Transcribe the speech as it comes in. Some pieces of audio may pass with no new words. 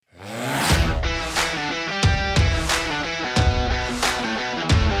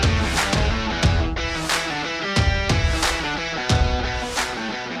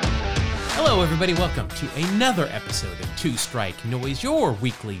everybody. Welcome to another episode of Two Strike Noise, your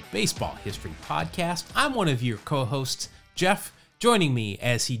weekly baseball history podcast. I'm one of your co-hosts, Jeff. Joining me,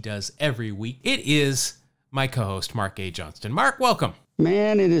 as he does every week, it is my co-host, Mark A. Johnston. Mark, welcome.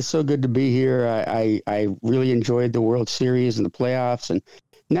 Man, it is so good to be here. I really enjoyed the World Series and the playoffs, and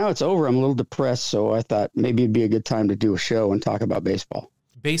now it's over. I'm a little depressed, so I thought maybe it'd be a good time to do a show and talk about baseball.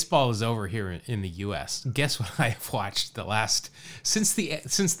 Baseball is over here in the U.S. Guess what I have watched since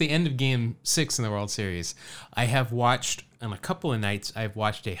the end of Game 6 in the World Series? I have watched, on a couple of nights, I've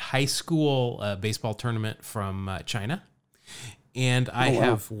watched a high school baseball tournament from China, and I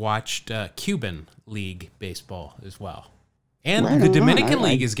have watched Cuban League baseball as well. And the Dominican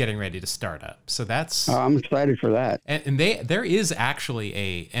League is getting ready to start up, so that's... I'm excited for that. And there is actually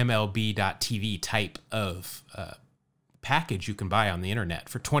a MLB.TV type of package you can buy on the internet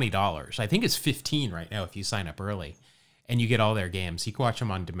for $20. I think it's $15 right now if you sign up early, and you get all their games. You can watch them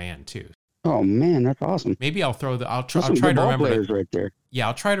on demand too. Oh man, that's awesome. Maybe I'll throw I'll try to remember right there. Yeah,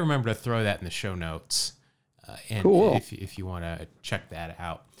 I'll try to remember to throw that in the show notes. And cool. if you want to check that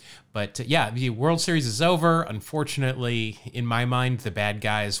out. But yeah, the World Series is over. Unfortunately, in my mind, the bad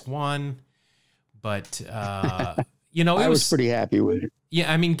guys won. But I was pretty happy with it. Yeah,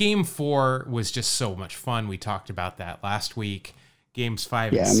 I mean, Game 4 was just so much fun. We talked about that last week. Games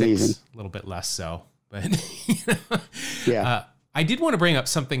 5 and 6, amazing. A little bit less so. But I did want to bring up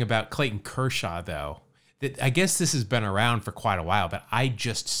something about Clayton Kershaw, though. That I guess this has been around for quite a while, but I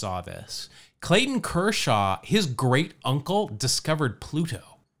just saw this. Clayton Kershaw, his great uncle discovered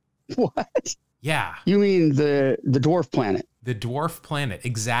Pluto. What? Yeah. You mean the dwarf planet? The dwarf planet,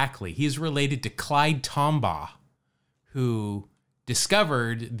 exactly. He's related to Clyde Tombaugh, who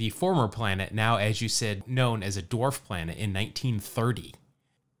discovered the former planet, now, as you said, known as a dwarf planet, in 1930.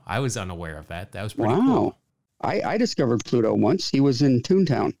 I was unaware of that. That was pretty cool. I discovered Pluto once. He was in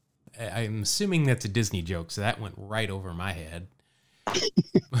Toontown. I'm assuming that's a Disney joke, so that went right over my head.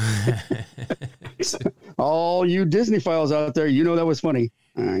 All you Disney files out there, you know that was funny.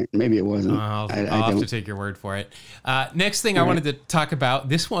 All right, maybe it wasn't. I'll have to take your word for it. Next thing I wanted to talk about,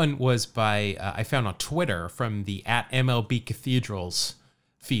 this one was by, I found on Twitter from the @MLB Cathedrals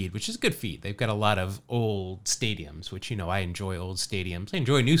feed, which is a good feed. They've got a lot of old stadiums, which, I enjoy old stadiums. I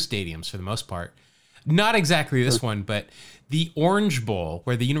enjoy new stadiums for the most part. Not exactly this one, but the Orange Bowl,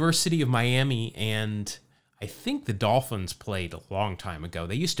 where the University of Miami and I think the Dolphins played a long time ago.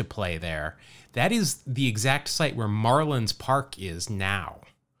 They used to play there. That is the exact site where Marlins Park is now.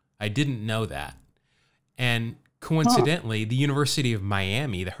 I didn't know that. And coincidentally, the University of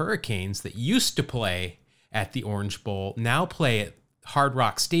Miami, the Hurricanes that used to play at the Orange Bowl, now play at Hard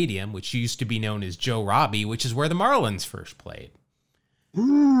Rock Stadium, which used to be known as Joe Robbie, which is where the Marlins first played.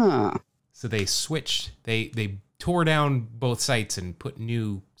 So they switched. They tore down both sites and put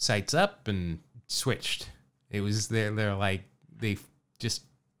new sites up and switched. It was it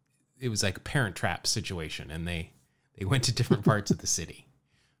was like a Parent Trap situation, and they went to different parts of the city.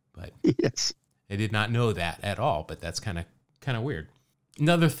 But yes, I did not know that at all, but that's kind of weird.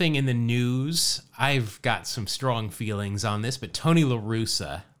 Another thing in the news, I've got some strong feelings on this, but Tony La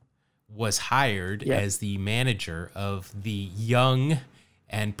Russa was hired as the manager of the young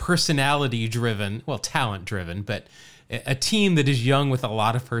and talent-driven, but a team that is young with a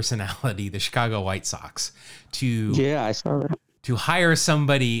lot of personality, the Chicago White Sox, I saw that. To hire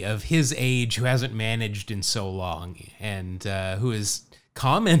somebody of his age who hasn't managed in so long and who has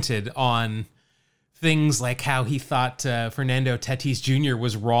commented on things like how he thought Fernando Tatis Jr.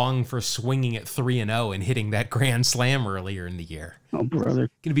 was wrong for swinging at 3-0 and hitting that grand slam earlier in the year. Oh, brother.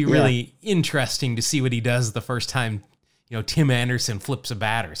 Going to be really interesting to see what he does the first time, Tim Anderson flips a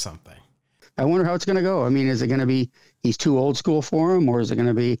bat or something. I wonder how it's going to go. I mean, is it going to be he's too old school for him, or is it going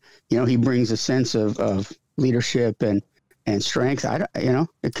to be, he brings a sense of leadership and strength?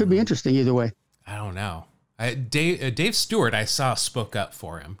 It could be interesting either way. I don't know. Dave Stewart, I saw, spoke up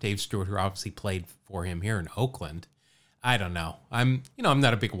for him. Dave Stewart, who obviously played for him here in Oakland. I don't know. I'm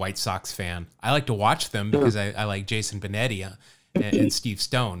not a big White Sox fan. I like to watch them because I like Jason Benetti and Steve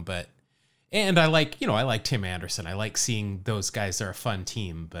Stone, and I like Tim Anderson. I like seeing those guys. They're a fun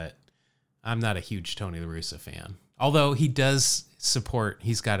team, but I'm not a huge Tony La Russa fan. Although he does support,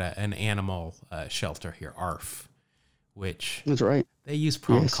 he's got an animal shelter here, ARF, which that's right. They use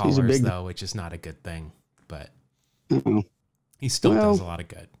prong collars though, which is not a good thing. But he still does a lot of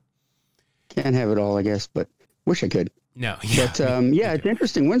good. Can't have it all, I guess, but wish I could. No, but it's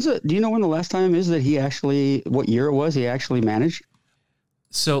interesting. Do you know when the last time is that what year it was he actually managed?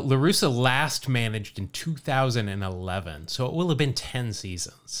 So La Russa last managed in 2011, so it will have been 10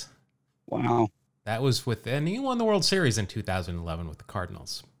 seasons. Wow. That was and he won the World Series in 2011 with the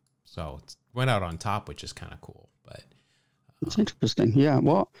Cardinals. So it's went out on top, which is kind of cool. But it's interesting. Yeah.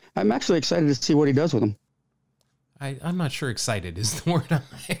 Well, I'm actually excited to see what he does with them. I'm not sure excited is the word I'm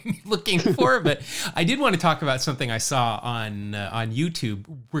looking for, but I did want to talk about something I saw on YouTube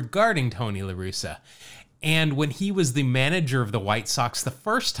regarding Tony La Russa. And when he was the manager of the White Sox the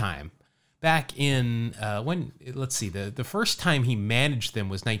first time, back in, the first time he managed them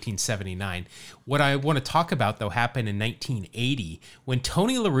was 1979. What I want to talk about, though, happened in 1980 when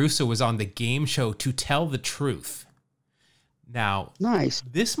Tony La Russa was on the game show To Tell the Truth. Now, nice.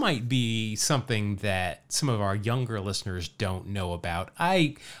 This might be something that some of our younger listeners don't know about.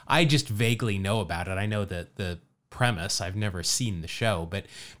 I just vaguely know about it. I know that the premise. I've never seen the show, but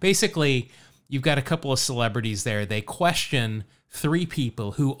basically you've got a couple of celebrities there. They question three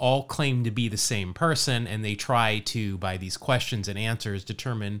people who all claim to be the same person, and they try to, by these questions and answers,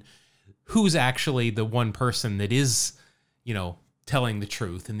 determine who's actually the one person that is, telling the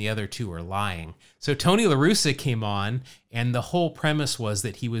truth, and the other two are lying. So Tony La Russa came on, and the whole premise was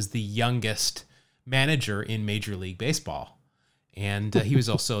that he was the youngest manager in Major League Baseball. And he was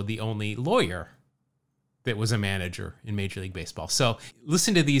also the only lawyer that was a manager in Major League Baseball. So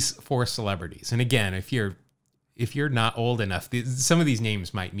listen to these four celebrities. And again, if you're not old enough, some of these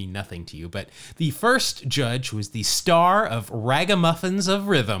names might mean nothing to you. But the first judge was the star of Ragamuffins of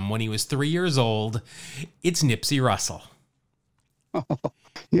Rhythm when he was 3 years old. It's Nipsey Russell. Oh,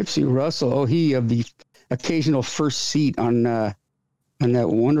 Nipsey Russell. Oh, he of the occasional first seat on that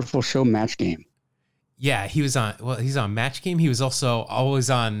wonderful show Match Game. Yeah, he's on Match Game. He was also always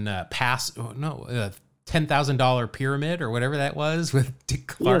on $10,000 Pyramid or whatever that was with Dick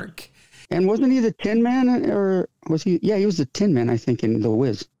Clark. Yeah. And wasn't he the Tin Man, or was he? Yeah, he was the Tin Man, I think, in The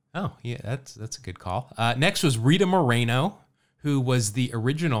Wiz. Oh, yeah, that's a good call. Next was Rita Moreno, who was the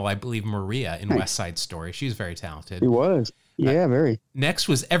original, I believe, Maria in West Side Story. She was very talented. He was. Yeah, very. Next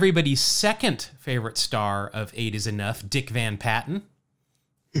was everybody's second favorite star of 8 is Enough, Dick Van Patten.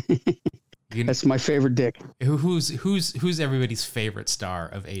 That's my favorite Dick. Who's everybody's favorite star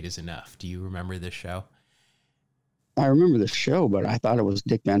of 8 is Enough? Do you remember this show? I remember the show, but I thought it was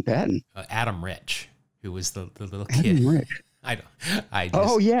Dick Van Patten. Adam Rich, who was the little kid. Adam Rich.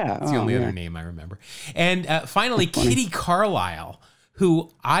 Oh, yeah. It's the only other name I remember. And finally, Kitty Carlisle,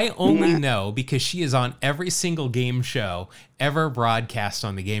 who I only know because she is on every single game show ever broadcast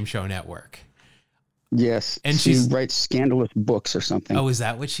on the Game Show Network. Yes. And she writes scandalous books or something. Oh, is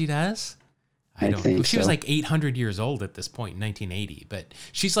that what she does? I don't think she was like 800 years old at this point in 1980, but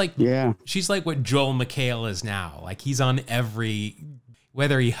she's like what Joel McHale is now. Like he's on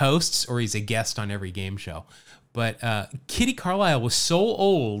whether he hosts or he's a guest on every game show. But Kitty Carlisle was so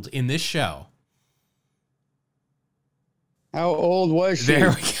old in this show. How old was she? There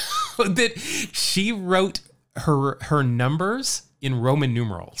we go. That she wrote her numbers in Roman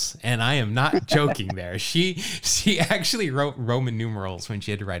numerals, and I am not joking there. She actually wrote Roman numerals when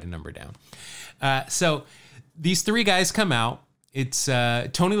she had to write a number down. So these three guys come out. It's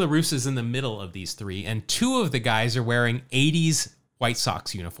Tony La Russa's in the middle of these three, and two of the guys are wearing 80s White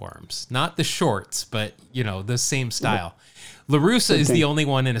Sox uniforms. Not the shorts, but, the same style. La Russa is the only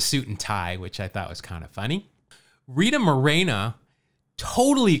one in a suit and tie, which I thought was kind of funny. Rita Moreno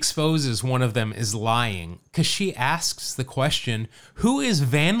totally exposes one of them as lying because she asks the question, who is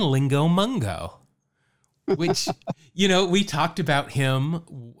Van Lingo Mungo? Which, we talked about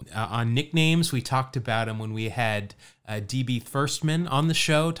him on nicknames. We talked about him when we had DB Firstman on the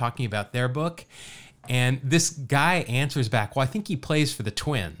show talking about their book. And this guy answers back, well, I think he plays for the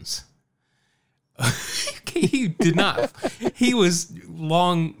Twins. He did not. He was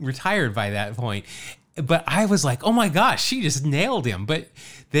long retired by that point. But I was like, oh my gosh, she just nailed him. But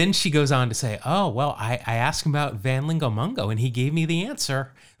then she goes on to say, oh, well, I asked him about Van Lingo Mungo and he gave me the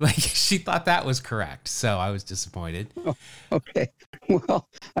answer. Like she thought that was correct. So I was disappointed. Oh, okay. Well,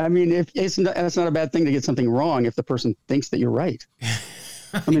 I mean, that's not a bad thing to get something wrong if the person thinks that you're right.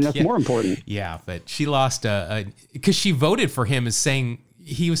 I mean, that's more important. Yeah, but she lost because she voted for him as saying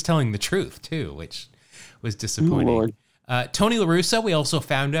he was telling the truth too, which was disappointing. Oh, Lord. Tony La Russa, we also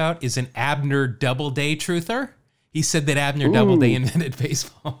found out, is an Abner Doubleday truther. He said that Abner Doubleday invented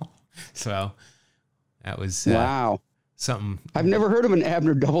baseball. So that was wow, something. I've never heard of an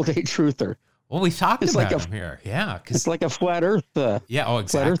Abner Doubleday truther. Well, we talked about him here. Yeah. It's like a flat earth. Yeah. Oh,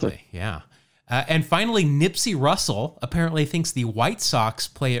 exactly. Yeah. And finally, Nipsey Russell apparently thinks the White Sox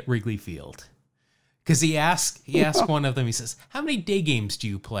play at Wrigley Field. Because he asked one of them, he says, how many day games do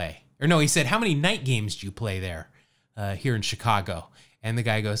you play? Or no, he said, how many night games do you play there here in Chicago? And the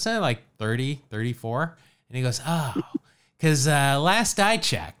guy goes, like 30, 34. And he goes, oh, because last I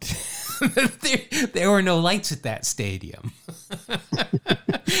checked, there were no lights at that stadium.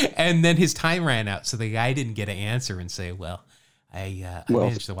 And then his time ran out, so the guy didn't get an answer and say, well, I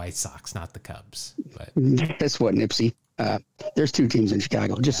managed the White Sox, not the Cubs. But guess what, Nipsey? There's 2 teams in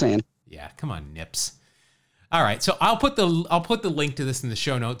Chicago. Just saying. Yeah, come on, Nips. All right, so I'll put the link to this in the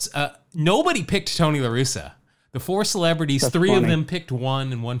show notes. Nobody picked Tony La Russa. The 4 celebrities, That's 3 funny. of them picked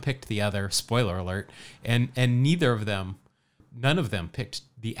one and one picked the other. Spoiler alert. And none of them picked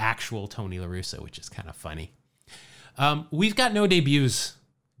the actual Tony La Russa, which is kind of funny. We've got no debuts,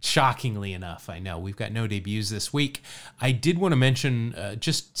 shockingly enough. I know we've got no debuts this week. I did want to mention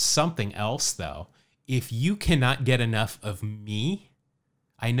just something else, though. If you cannot get enough of me,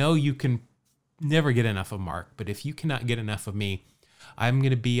 I know you can never get enough of Mark, but if you cannot get enough of me, I'm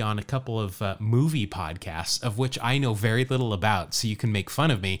going to be on a couple of movie podcasts, of which I know very little about, so you can make fun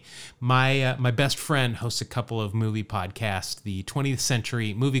of me. My best friend hosts a couple of movie podcasts, the 20th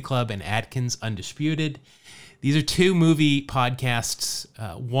Century Movie Club and Adkins Undisputed. These are 2 movie podcasts.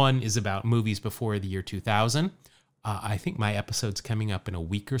 One is about movies before the year 2000. I think my episode's coming up in a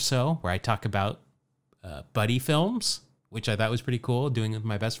week or so, where I talk about buddy films, which I thought was pretty cool, doing it with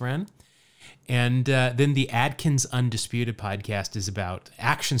my best friend. And then the Adkins Undisputed podcast is about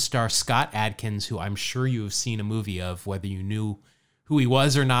action star Scott Adkins, who I'm sure you have seen a movie of, whether you knew who he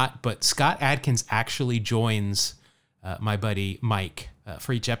was or not. But Scott Adkins actually joins my buddy Mike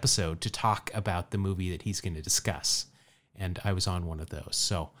for each episode to talk about the movie that he's going to discuss. And I was on one of those.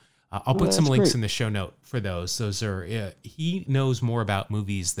 So I'll put some links in the show note for those. Those are he knows more about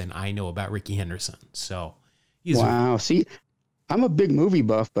movies than I know about Ricky Henderson. So wow. See, I'm a big movie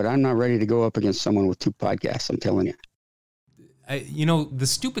buff, but I'm not ready to go up against someone with 2 podcasts. I'm telling you. The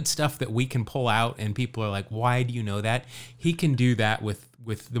stupid stuff that we can pull out and people are like, why do you know that? He can do that with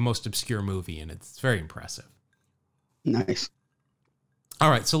the most obscure movie, and it's very impressive. Nice. All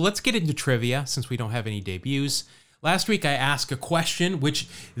right, so let's get into trivia since we don't have any debuts. Last week I asked a question, which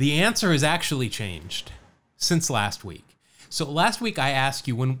the answer has actually changed since last week. So last week I asked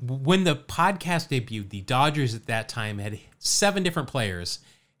you, when the podcast debuted, the Dodgers at that time had 7 different players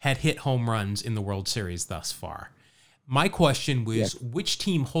had hit home runs in the World Series thus far. My question was, which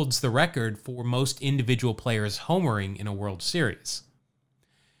team holds the record for most individual players homering in a World Series?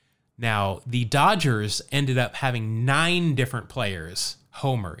 Now, the Dodgers ended up having 9 different players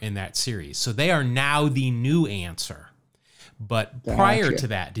homer in that series. So they are now the new answer. But prior to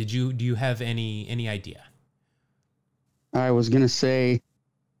that, do you have any idea? I was going to say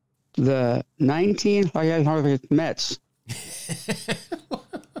the 19 Mets.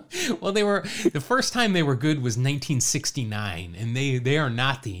 Well, the first time they were good was 1969, and they are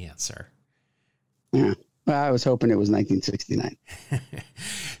not the answer. Yeah, well, I was hoping it was 1969.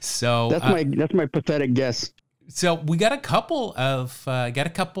 So that's my pathetic guess. So we got a couple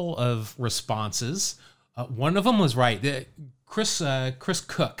of responses. One of them was right. Chris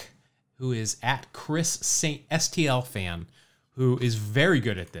Cook, who is at Chris Saint STL fan, who is very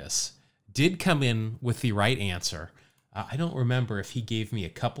good at this, did come in with the right answer. I don't remember if he gave me a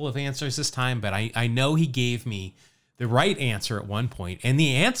couple of answers this time, but I know he gave me the right answer at one point, and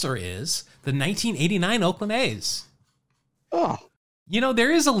the answer is the 1989 Oakland A's. Oh.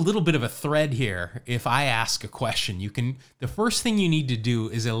 There is a little bit of a thread here. If I ask a question, the first thing you need to do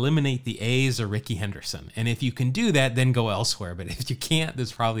is eliminate the A's or Ricky Henderson. And if you can do that, then go elsewhere. But if you can't,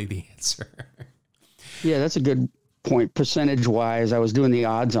 that's probably the answer. Yeah, that's a good point. Percentage wise, I was doing the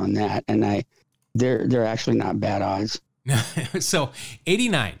odds on that, and they're actually not bad odds. So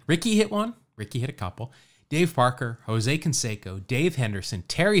 89, Ricky hit one. Ricky hit a couple. Dave Parker, Jose Canseco, Dave Henderson,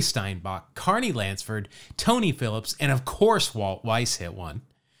 Terry Steinbach, Carney Lansford, Tony Phillips, and of course Walt Weiss hit one.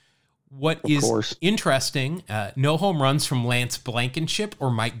 What is interesting, no home runs from Lance Blankenship or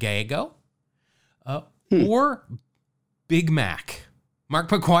Mike Gallego, or Big Mac. Mark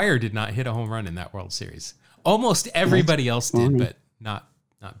McGwire did not hit a home run in that World Series. Almost everybody else did, but not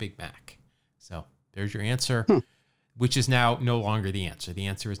Big Mac. So there's your answer, which is now no longer the answer. The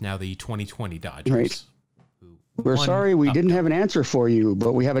answer is now the 2020 Dodgers. Right. We're sorry we didn't have an answer for you,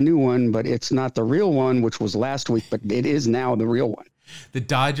 but we have a new one, but it's not the real one, which was last week, but it is now the real one. The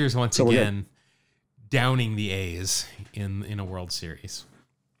Dodgers, once again, downing the A's in a World Series.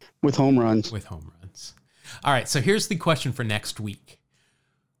 With home runs. All right, so here's the question for next week.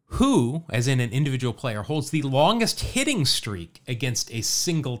 Who, as in an individual player, holds the longest hitting streak against a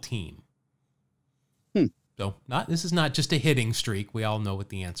single team? So this is not just a hitting streak. We all know what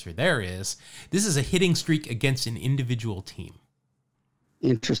the answer there is. This is a hitting streak against an individual team.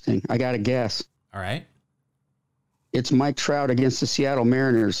 Interesting. I got a guess. All right. It's Mike Trout against the Seattle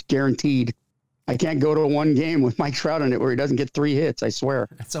Mariners, guaranteed. I can't go to one game with Mike Trout in it where he doesn't get 3 hits. I swear.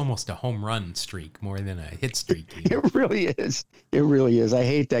 That's almost a home run streak more than a hit streak. It really is. It really is. I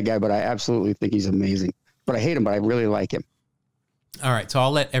hate that guy, but I absolutely think he's amazing. But I hate him, but I really like him. All right, so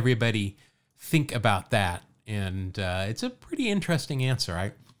I'll let everybody think about that, and it's a pretty interesting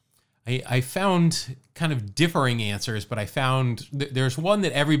answer. I found kind of differing answers, but I found there's one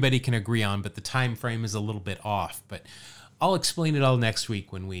that everybody can agree on, but the time frame is a little bit off. But I'll explain it all next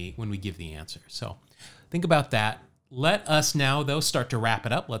week when we give the answer. So think about that. Let us now, though, start to wrap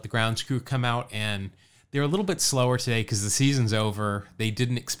it up. Let the grounds crew come out, and they're a little bit slower today because the season's over. They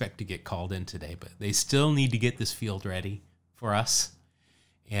didn't expect to get called in today, but they still need to get this field ready for us.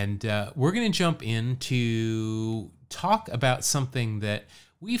 And we're going to jump in to talk about something that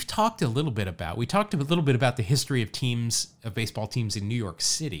we've talked a little bit about. We talked a little bit about the history of baseball teams in New York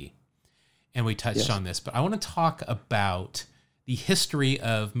City, and we touched on this. But I want to talk about the history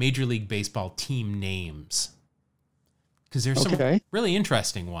of Major League Baseball team names, because there's some really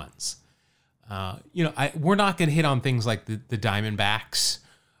interesting ones. We're not going to hit on things like the Diamondbacks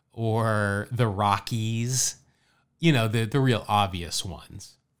or the Rockies, the real obvious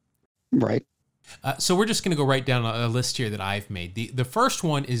ones. Right. So we're just going to go right down a list here that I've made. The first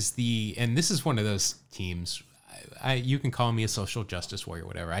one is and this is one of those teams, you can call me a social justice warrior,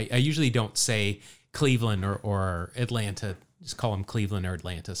 whatever. I usually don't say Cleveland or Atlanta, just call them Cleveland or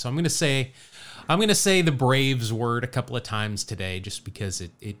Atlanta. So I'm going to say the Braves word a couple of times today, just because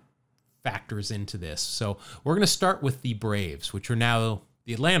it factors into this. So we're going to start with the Braves, which are now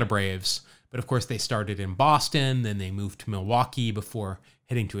the Atlanta Braves. But of course, they started in Boston, then they moved to Milwaukee before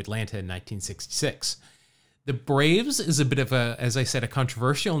heading to Atlanta in 1966. The Braves is a bit of as I said, a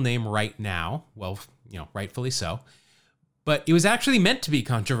controversial name right now. Well, rightfully so. But it was actually meant to be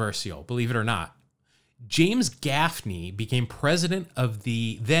controversial, believe it or not. James Gaffney became president of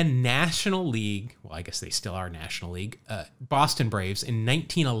the then National League, well, I guess they still are National League, Boston Braves in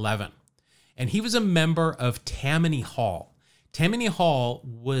 1911. And he was a member of Tammany Hall. Tammany Hall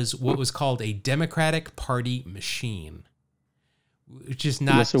was what was called a Democratic Party machine, which is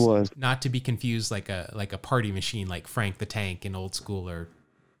not to be confused like a party machine like Frank the Tank in Old School or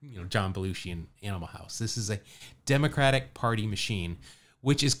John Belushi in Animal House. This is a Democratic Party machine,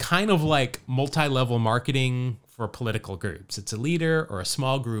 which is kind of like multi-level marketing for political groups. It's a leader or a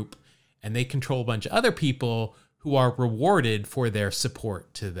small group, and they control a bunch of other people who are rewarded for their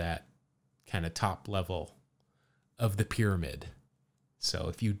support to that kind of top level of the pyramid. So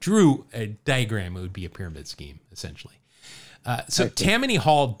if you drew a diagram, it would be a pyramid scheme, essentially. So Tammany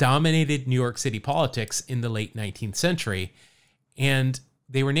Hall dominated New York City politics in the late 19th century, and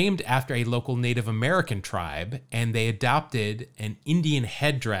they were named after a local Native American tribe, and they adopted an Indian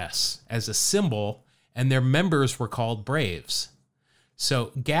headdress as a symbol, and their members were called Braves.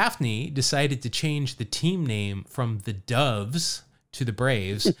 So Gaffney decided to change the team name from the Doves to the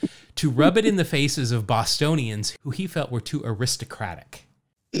Braves to rub it in the faces of Bostonians who he felt were too aristocratic.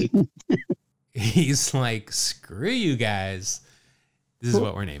 He's like, screw you guys. This is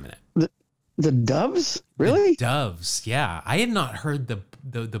what we're naming it. The Doves? Really? The Doves, yeah. I had not heard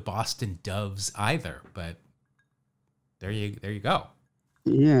the Boston Doves either, but there you go.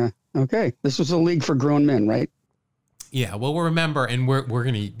 Yeah. Okay. This was a league for grown men, right? Yeah. Well, we'll remember, and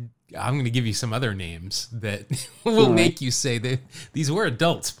I'm going to give you some other names that will make you say that these were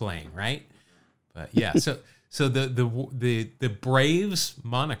adults playing, right? But yeah, so the Braves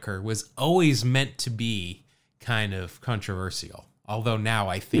moniker was always meant to be kind of controversial. Although now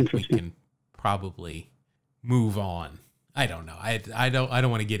I think we can probably move on. I don't know. I don't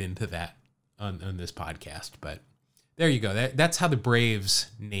want to get into that on this podcast, but there you go. That's how the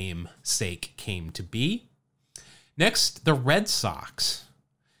Braves namesake came to be. Next, the Red Sox.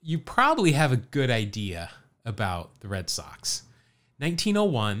 You probably have a good idea about the Red Sox.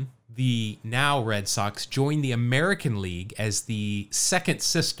 1901, the now Red Sox joined the American League as the second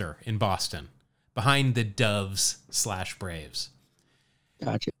sister in Boston, behind the Doves/Braves.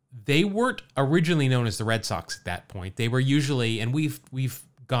 Gotcha. They weren't originally known as the Red Sox at that point. They were usually, and we've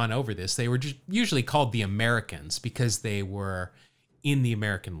gone over this, they were just usually called the Americans because they were in the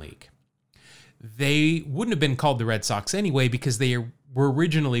American League. They wouldn't have been called the Red Sox anyway because they were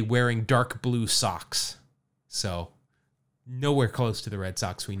originally wearing dark blue socks. So nowhere close to the Red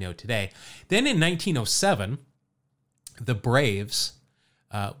Sox we know today. Then in 1907, the Braves,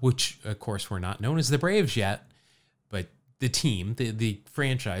 which of course were not known as the Braves yet, but the team, the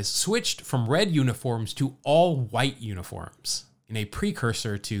franchise, switched from red uniforms to all white uniforms in a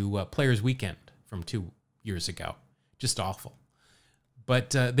precursor to Players Weekend from 2 years ago. Just awful.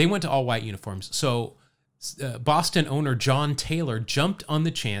 But they went to all white uniforms. So Boston owner John Taylor jumped on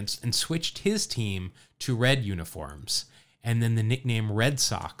the chance and switched his team to red uniforms. And then the nickname Red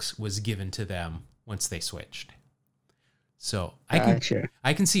Sox was given to them once they switched. So I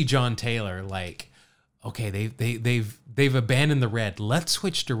can see John Taylor like, okay, they've abandoned the red. Let's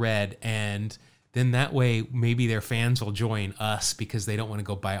switch to red, and then that way maybe their fans will join us because they don't want to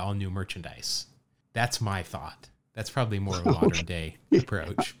go buy all new merchandise. That's my thought. That's probably more of a modern day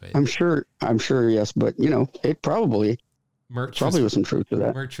approach. But I'm sure, yes, but it probably was some truth to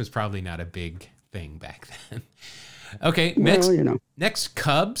that. Merch was probably not a big thing back then. Okay, next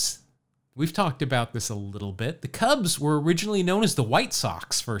Cubs. We've talked about this a little bit. The Cubs were originally known as the White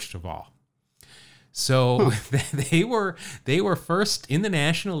Sox, first of all. So they were first in the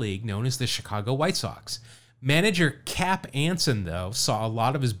National League, known as the Chicago White Sox. Manager Cap Anson, though, saw a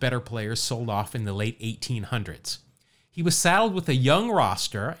lot of his better players sold off in the late 1800s. He was saddled with a young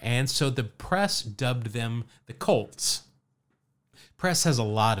roster, and so the press dubbed them the Colts. Press has a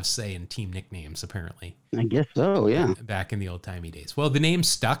lot of say in team nicknames, apparently. I guess so, yeah. Back in the old-timey days. Well, the name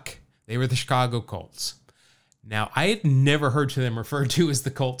stuck. They were the Chicago Colts. Now, I had never heard to them referred to as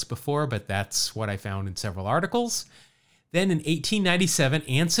the Colts before, but that's what I found in several articles. Then in 1897,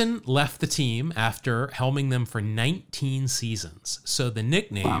 Anson left the team after helming them for 19 seasons. So the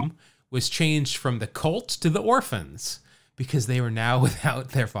nickname was changed from the Colts to the Orphans because they were now without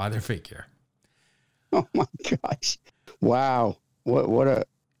their father figure. Oh my gosh. Wow. What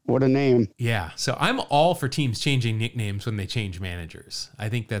a name. Yeah. So I'm all for teams changing nicknames when they change managers. I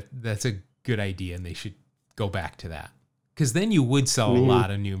think that's a good idea, and they should go back to that, because then you would sell a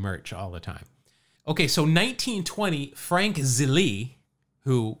lot of new merch all the time. Okay, so 1920, Frank Zilli,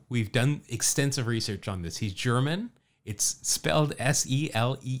 who we've done extensive research on this. He's German. It's spelled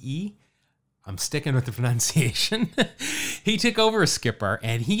Selee. I'm sticking with the pronunciation. He took over as skipper,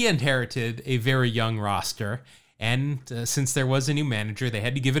 and he inherited a very young roster. And since there was a new manager, they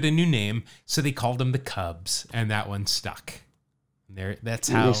had to give it a new name, so they called them the Cubs, and that one stuck. That's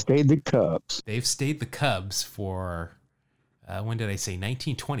how they stayed the Cubs. They've stayed the Cubs for, when did I say?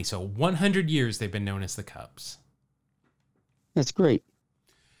 1920. So 100 years they've been known as the Cubs. That's great.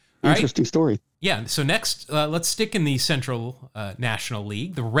 Interesting story. Yeah. So next, let's stick in the Central National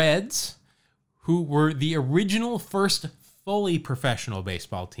League. The Reds, who were the original first fully professional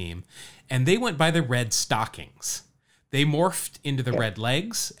baseball team, and they went by the Red Stockings. They morphed into the Red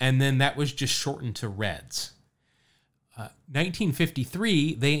Legs, and then that was just shortened to Reds.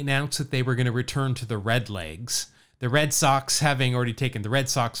 1953, they announced that they were going to return to the Red Legs, the Red Sox having already taken the Red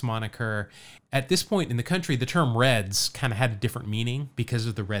Sox moniker. At this point in the country, the term Reds kind of had a different meaning because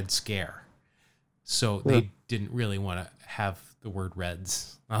of the Red Scare. So they didn't really want to have the word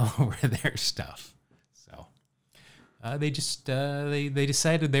Reds all over their stuff. So they just they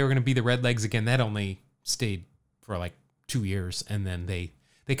decided they were going to be the Red Legs again. That only stayed for like 2 years, and then they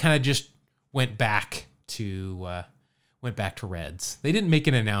kind of just went back to Reds. They didn't make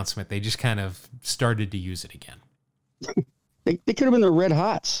an announcement. They just kind of started to use it again. They could have been the Red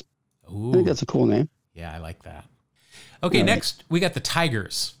Hots. Ooh. I think that's a cool name. Yeah, I like that. Okay, next we got the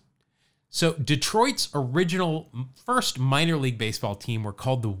Tigers. So Detroit's original first minor league baseball team were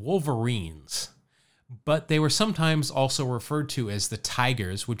called the Wolverines, but they were sometimes also referred to as the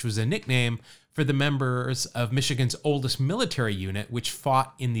Tigers, which was a nickname for the members of Michigan's oldest military unit, which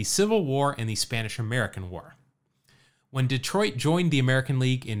fought in the Civil War and the Spanish-American War. When Detroit joined the American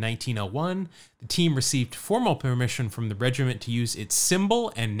League in 1901, the team received formal permission from the regiment to use its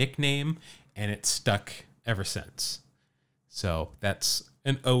symbol and nickname, and it's stuck ever since. So that's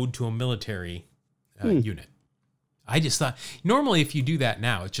an ode to a military unit. I just thought, normally if you do that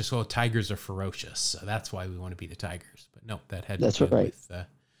now, it's just, Tigers are ferocious, so that's why we want to be the Tigers. But no, that had to do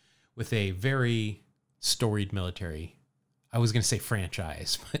with a very storied military, I was going to say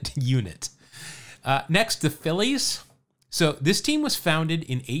franchise, but unit. Next, the Phillies. So this team was founded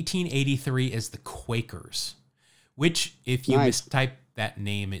in 1883 as the Quakers, which if you mistype that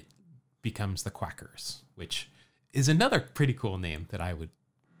name, it becomes the Quackers, which is another pretty cool name that I would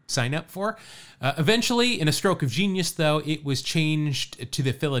sign up for. Eventually, in a stroke of genius, though, it was changed to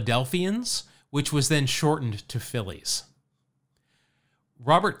the Philadelphians, which was then shortened to Phillies.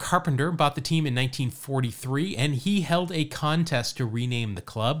 Robert Carpenter bought the team in 1943, and he held a contest to rename the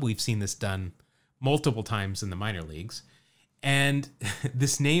club. We've seen this done multiple times in the minor leagues. And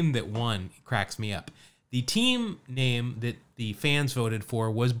this name that won cracks me up. The team name that the fans voted for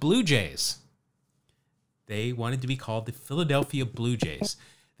was Blue Jays. They wanted to be called the Philadelphia Blue Jays.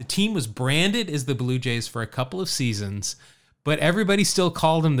 The team was branded as the Blue Jays for a couple of seasons, But everybody still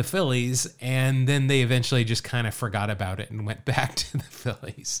called them the Phillies, and then they eventually just kind of forgot about it and went back to the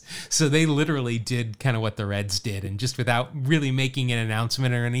Phillies. So they literally did kind of what the Reds did, and just without really making an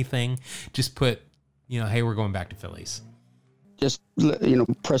announcement or anything, just put, hey, we're going back to Phillies. Just,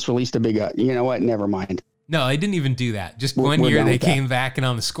 press release the big, you know what, never mind. No, they didn't even do that. Just one year they came back, and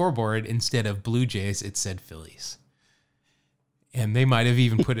on the scoreboard, instead of Blue Jays, it said Phillies. And they might have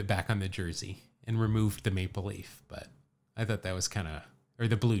even put it back on the jersey and removed the maple leaf, but I thought that was or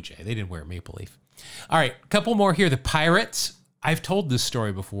the Blue Jay. They didn't wear a maple leaf. All right, a couple more here. The Pirates. I've told this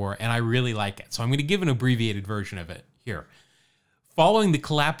story before, and I really like it. So I'm going to give an abbreviated version of it here. Following the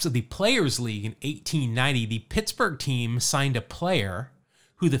collapse of the Players League in 1890, the Pittsburgh team signed a player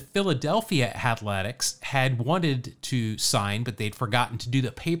who the Philadelphia Athletics had wanted to sign, but they'd forgotten to do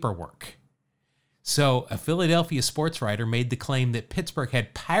the paperwork. So a Philadelphia sports writer made the claim that Pittsburgh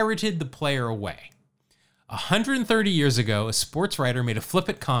had pirated the player away. 130 years ago, a sports writer made a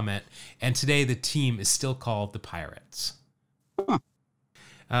flippant comment, and today the team is still called the Pirates. Huh.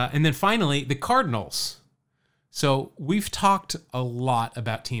 And then finally, the Cardinals. So we've talked a lot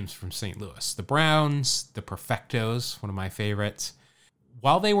about teams from St. Louis. The Browns, the Perfectos, one of my favorites.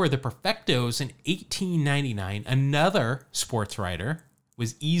 While they were the Perfectos in 1899, another sports writer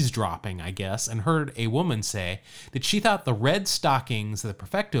was eavesdropping, I guess, and heard a woman say that she thought the red stockings the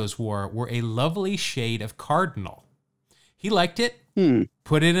Perfectos wore were a lovely shade of cardinal. He liked it,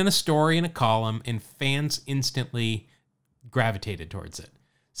 put it in a story in a column, and fans instantly gravitated towards it.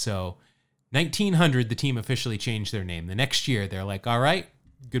 So 1900, the team officially changed their name. The next year, they're like, all right,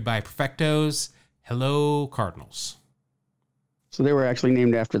 goodbye Perfectos, hello Cardinals. So they were actually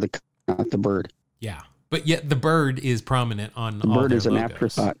named after not the bird. Yeah. But yet the bird is prominent on the all bird their is an logos.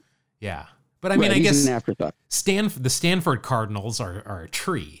 Afterthought. Yeah. But I mean, I guess an afterthought. The Stanford Cardinals are a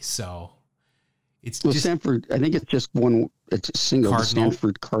tree, so it's just Stanford. I think it's just one. It's a single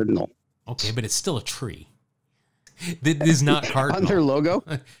Stanford Cardinal. Okay, but it's still a tree. That is not cardinal. On their logo?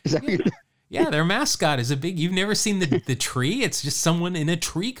 Is that yeah, their mascot is a big. You've never seen the tree? It's just someone in a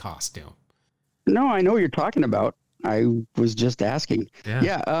tree costume. No, I know what you're talking about. I was just asking.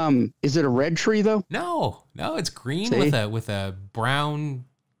 Yeah. Is it a red tree though? No, it's green with a brown.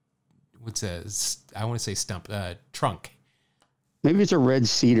 I want to say stump trunk. Maybe it's a red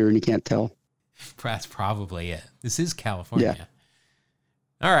cedar and you can't tell. That's probably it. This is California. Yeah.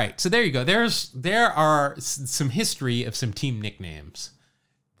 All right, so there you go. There are some history of some team nicknames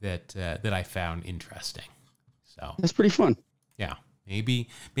that I found interesting. So that's pretty fun. Yeah, maybe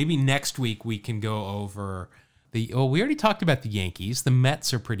next week we can go over. We already talked about the Yankees. The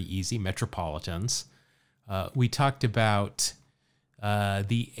Mets are pretty easy, Metropolitans. We talked about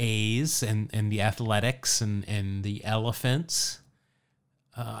the A's and the Athletics and the Elephants.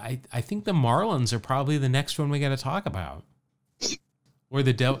 I think the Marlins are probably the next one we got to talk about. Or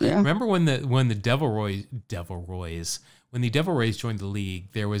the Devil. Yeah. Remember when the Devil Rays joined the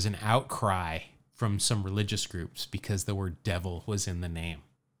league, there was an outcry from some religious groups because the word devil was in the name.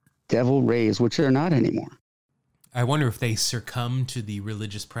 Devil Rays, which they're not anymore. I wonder if they succumbed to the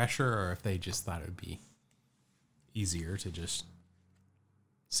religious pressure or if they just thought it would be easier to just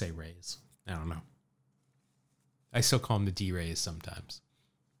say Rays. I don't know. I still call them the D-Rays sometimes.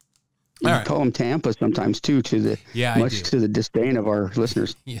 You call them Tampa sometimes too, to the disdain of our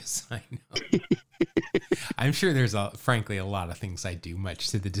listeners. Yes, I know. I'm sure there's frankly a lot of things I do, much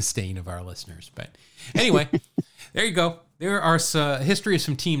to the disdain of our listeners. But anyway, there you go. There are history of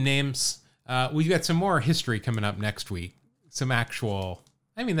some team names. We've got some more history coming up next week. Some actual,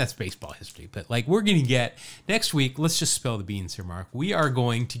 that's baseball history. But we're going to get next week. Let's just spill the beans here, Mark. We are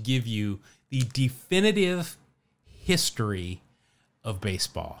going to give you the definitive history of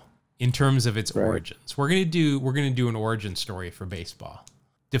baseball. In terms of its origins, we're gonna do an origin story for baseball,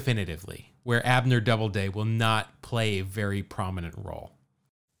 definitively, where Abner Doubleday will not play a very prominent role.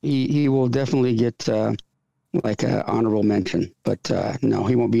 He will definitely get an honorable mention, but no,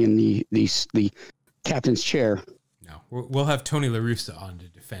 he won't be in the captain's chair. No, we'll have Tony La Russa on to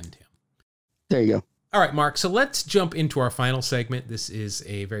defend him. There you go. All right, Mark, so let's jump into our final segment. This is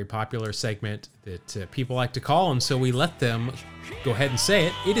a very popular segment that people like to call, and so we let them go ahead and say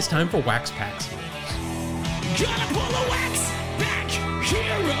it. It is time for Wax Packs Heroes. Gotta pull a Wax Pack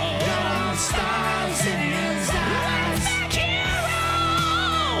Hero. Got stars in his eyes.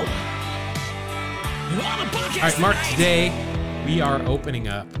 All right, Mark, today we are opening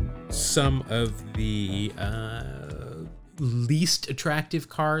up some of the least attractive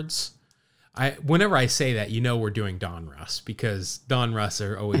cards. Whenever I say that, we're doing Donruss, because Donruss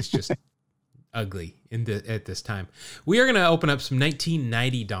are always just ugly at this time. We are going to open up some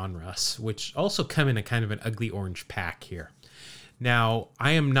 1990 Donruss, which also come in a kind of an ugly orange pack here. Now,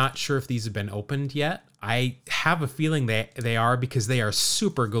 I am not sure if these have been opened yet. I have a feeling they are because they are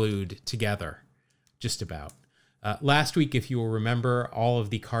super glued together, just about. Last week, if you will remember, all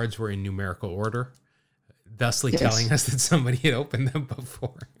of the cards were in numerical order, thusly telling us that somebody had opened them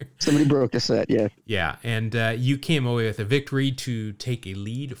before. Somebody broke the set, yeah. Yeah, and you came away with a victory to take a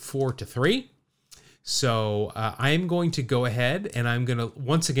lead 4-3. So I'm going to go ahead and I'm going to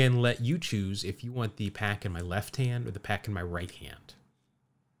once again let you choose if you want the pack in my left hand or the pack in my right hand.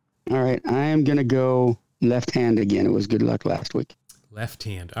 All right, I am going to go left hand again. It was good luck last week. Left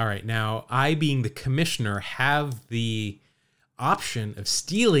hand. All right, now I, being the commissioner, have the option of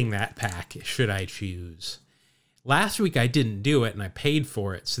stealing that pack should I choose. Last week I didn't do it and I paid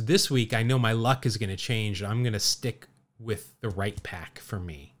for it. So this week I know my luck is going to change. I'm going to stick with the right pack for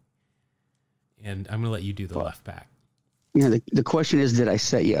me. And I'm going to let you do the left pack. You know, the question is, did I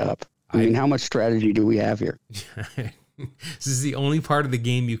set you up? I mean, how much strategy do we have here? This is the only part of the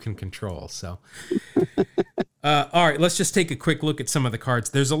game you can control. So, all right, let's just take a quick look at some of the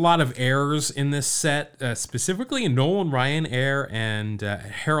cards. There's a lot of heirs in this set, specifically a Nolan Ryan heir and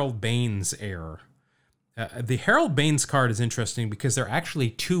Harold Baines heir. The Harold Baines card is interesting because there are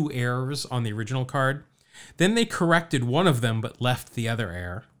actually 2 heirs on the original card. Then they corrected one of them but left the other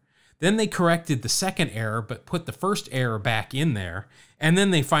heir. Then they corrected the second error, but put the first error back in there. And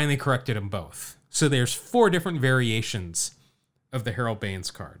then they finally corrected them both. So there's 4 different variations of the Harold Baines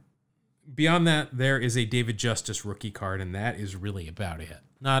card. Beyond that, there is a David Justice rookie card, and that is really about it.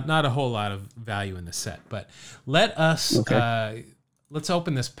 Not a whole lot of value in the set, but let us let's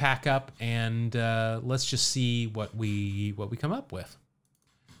open this pack up and let's just see what we come up with.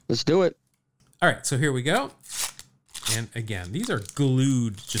 Let's do it. All right, so here we go. And again, these are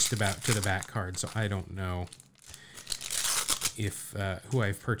glued just about to the back card, so I don't know if who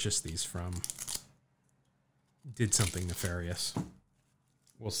I've purchased these from did something nefarious.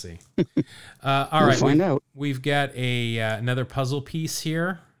 We'll see. All right, we'll find out. We've got another puzzle piece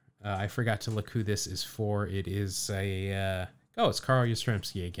here. I forgot to look who this is for. It is a it's Carl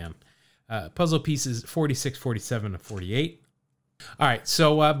Yastrzemski again. Puzzle pieces 46, 47, and 48. All right,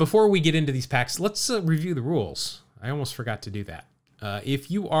 so before we get into these packs, let's review the rules. I almost forgot to do that.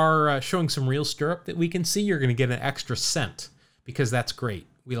 If you are showing some real stirrup that we can see, you're going to get an extra cent because that's great.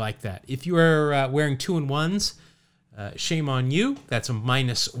 We like that. If you are wearing 2-in-1s, shame on you. That's a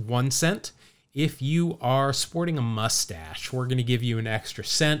 -1 cent. If you are sporting a mustache, we're going to give you an extra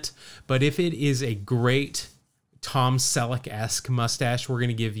cent. But if it is a great Tom Selleck-esque mustache, we're going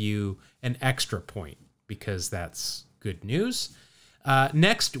to give you an extra point because that's good news.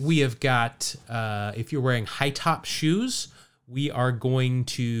 Next, we have got, if you're wearing high-top shoes, we are going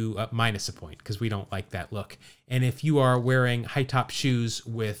to minus a point because we don't like that look. And if you are wearing high-top shoes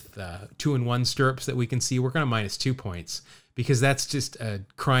with 2-in-1 stirrups that we can see, we're going to -2 points because that's just a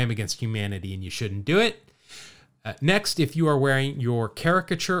crime against humanity and you shouldn't do it. Next, if you are wearing your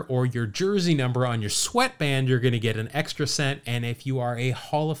caricature or your jersey number on your sweatband, you're going to get an extra cent. And if you are a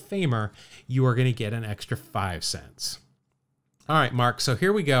Hall of Famer, you are going to get an extra 5 cents. All right, Mark, so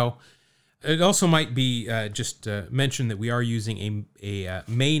here we go. It also might be just mentioned that we are using a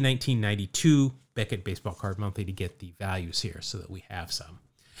May 1992 Beckett Baseball Card Monthly to get the values here so that we have some.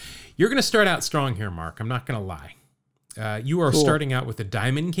 You're going to start out strong here, Mark. I'm not going to lie. You are starting out with the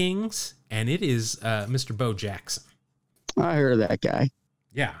Diamond Kings, and it is Mr. Bo Jackson. I heard of that guy.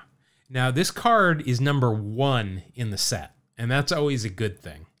 Yeah. Now, this card is number 1 in the set, and that's always a good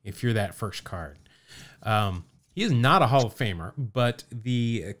thing if you're that first card. He is not a Hall of Famer, but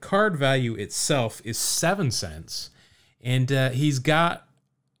the card value itself is 7 cents, and he's got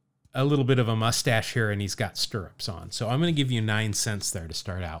a little bit of a mustache here, and he's got stirrups on. So I'm going to give you 9 cents there to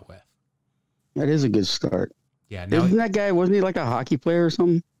start out with. That is a good start. Yeah. Now, wasn't he like a hockey player or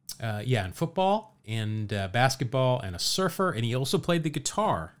something? Yeah, in football and basketball and a surfer, and he also played the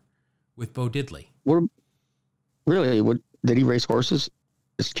guitar with Bo Diddley. Did he race horses?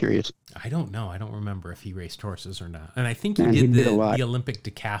 Just curious. I don't know. I don't remember if he raced horses or not. And I think he did the Olympic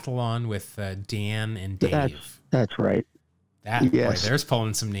decathlon with Dan and Dave. That's right. Boy, there's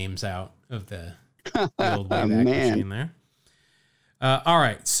pulling some names out of the old Wayback Machine there. All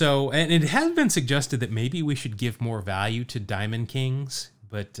right. So, and it has been suggested that maybe we should give more value to Diamond Kings,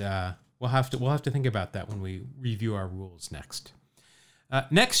 but we'll have to think about that when we review our rules next.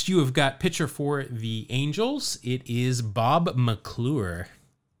 Next, you have got pitcher for the Angels. It is Bob McClure.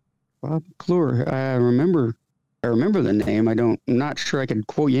 Bob McClure. I remember the name. I'm not sure I could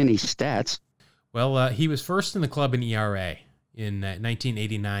quote you any stats. Well, he was first in the club in ERA in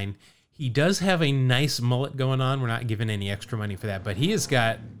 1989. He does have a nice mullet going on. We're not giving any extra money for that, but he has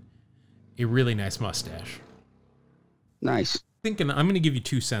got a really nice mustache. Nice. thinking I'm going to give you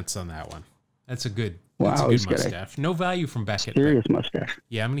 2 cents on that one. That's a good. Wow, That's a he's good got mustache. No value from Beckett. serious mustache.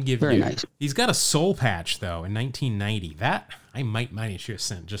 Yeah, I'm going to give Very you. nice. He's got a soul patch though in 1990. That I might minus you a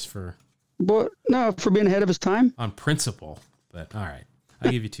cent just for But no, for being ahead of his time. on principle. But all right,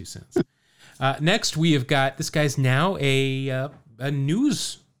 I'll give you 2 cents. Next, we have got this guy's now a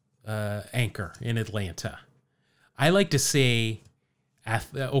news anchor in Atlanta. I like to say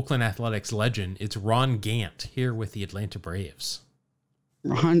Oakland Athletics legend. It's Ron Gant here with the Atlanta Braves.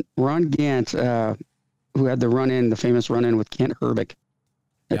 Ron Gant, who had the famous run-in with Kent Herbeck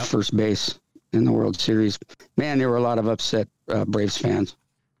at first base in the World Series. Man, there were a lot of upset Braves fans.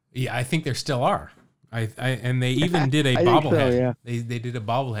 Yeah, I think there still are. And they even did a bobblehead. So, yeah. They did a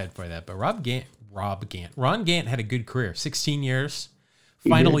bobblehead for that. But Ron Gant had a good career. 16 years.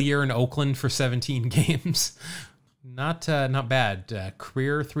 Final year in Oakland for 17 games. Not bad.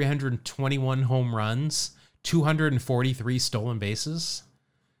 Career 321 home runs, 243 stolen bases.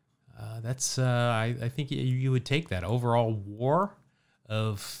 That's I think you would take that. Overall WAR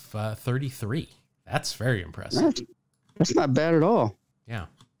of 33. That's very impressive. That's not bad at all. Yeah.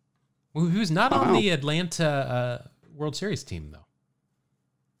 Well, he was not on the Atlanta World Series team though.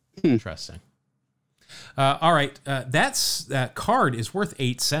 Interesting. All right, that card is worth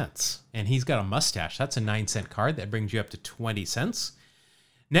 8 cents, and he's got a mustache. That's a 9-cent card. That brings you up to 20 cents.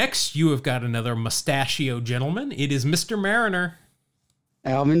 Next, you have got another mustachio gentleman. It is Mr. Mariner.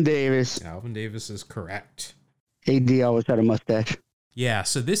 Alvin Davis. Alvin Davis is correct. AD always had a mustache. Yeah,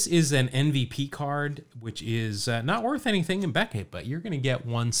 so this is an MVP card, which is not worth anything in Beckett, but you're going to get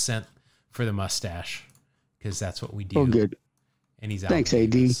 1 cent for the mustache because that's what we do. Oh, good. And he's Thanks, Alvin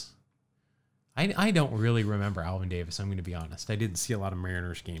AD. Davis. I don't really remember Alvin Davis. I'm going to be honest. I didn't see a lot of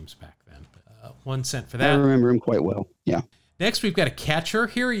Mariners games back then. But, 1 cent for that. I remember him quite well. Yeah. Next, we've got a catcher.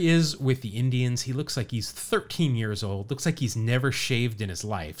 Here he is with the Indians. He looks like he's 13 years old. Looks like he's never shaved in his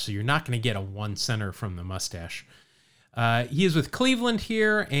life. So you're not going to get a 1 center from the mustache. He is with Cleveland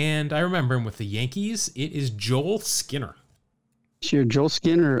here, and I remember him with the Yankees. It is Joel Skinner. Sure, Joel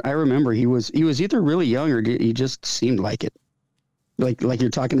Skinner. I remember he was either really young or he just seemed like it. Like you're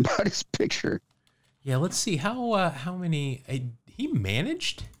talking about his picture. Yeah, let's see how many he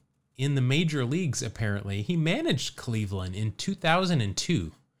managed in the major leagues. Apparently, he managed Cleveland in 2002.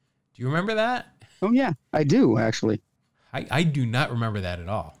 Do you remember that? Oh yeah, I do actually. I do not remember that at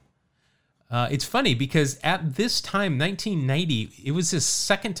all. It's funny because at this time, 1990, it was his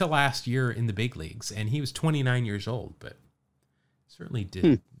second to last year in the big leagues, and he was 29 years old, but certainly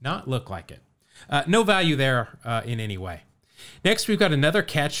did not look like it. No value there in any way. Next, we've got another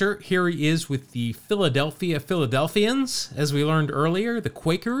catcher. Here he is with the Philadelphia Philadelphians. As we learned earlier, the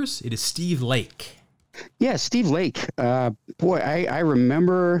Quakers. It is Steve Lake. Yeah, Steve Lake. Boy, I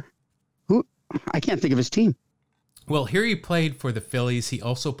remember who. I can't think of his team. Well, here he played for the Phillies. He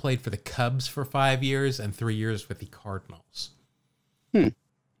also played for the Cubs for 5 years and 3 years with the Cardinals.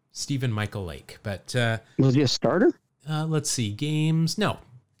 Stephen Michael Lake. But was he a starter? Let's see. Games. No.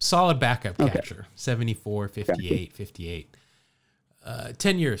 Solid backup catcher. 74, 58, 58.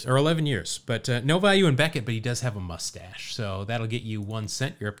 10 years or 11 years, but no value in Beckett, but he does have a mustache. So that'll get you 1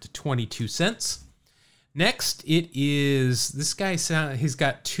 cent. You're up to 22 cents. Next, it is this guy. He's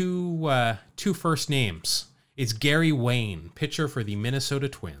got two first names. It's Gary Wayne, pitcher for the Minnesota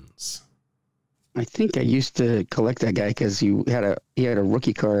Twins. I think I used to collect that guy because he had a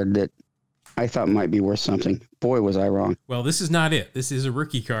rookie card that I thought might be worth something. Boy, was I wrong. Well, this is not it. This is a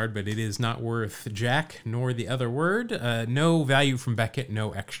rookie card, but it is not worth jack nor the other word. No value from Beckett,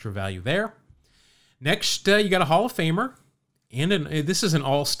 no extra value there. Next, you got a Hall of Famer, and this is an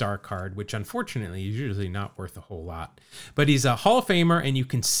all-star card, which unfortunately is usually not worth a whole lot. But he's a Hall of Famer, and you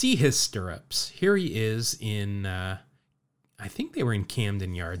can see his stirrups. Here he is in, I think they were in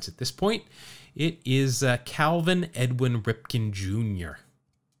Camden Yards at this point. It is Calvin Edwin Ripken Jr.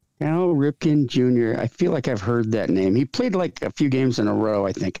 Cal Ripken Jr. I feel like I've heard that name. He played like a few games in a row,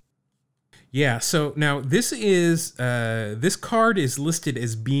 I think. Yeah, so now this card is listed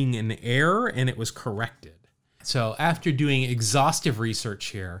as being an error, and it was corrected. So after doing exhaustive research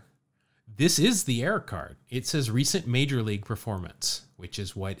here, this is the error card. It says recent major league performance, which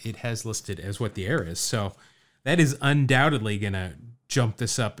is what it has listed as what the error is. So that is undoubtedly going to jump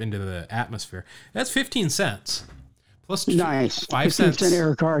this up into the atmosphere. That's 15 cents. Plus nice. 5 cents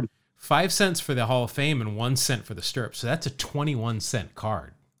error card. 5 cents for the Hall of Fame and 1 cent for the stirrup. So that's a 21-cent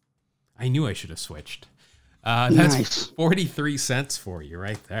card. I knew I should have switched. That's nice. 43 cents for you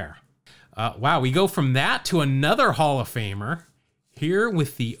right there. Wow, we go from that to another Hall of Famer. Here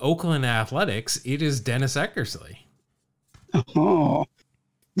with the Oakland Athletics, it is Dennis Eckersley. Oh,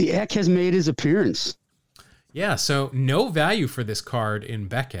 the Eck has made his appearance. Yeah, so no value for this card in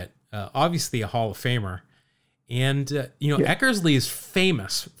Beckett. Obviously a Hall of Famer. And, Eckersley is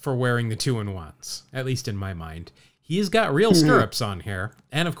famous for wearing the 2-in-1s, at least in my mind. He's got real stirrups on here.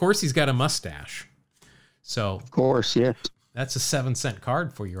 And, of course, he's got a mustache. So, Of course, yes. that's a 7-cent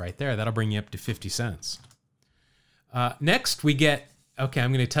card for you right there. That'll bring you up to 50 cents. Next, we get... Okay,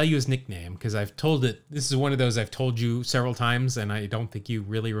 I'm going to tell you his nickname because I've told it. This is one of those I've told you several times, and I don't think you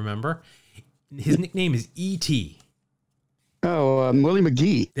really remember. His nickname is E.T. Oh, Willie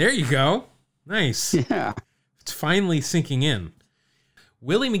McGee. There you go. Nice. Yeah. It's finally sinking in.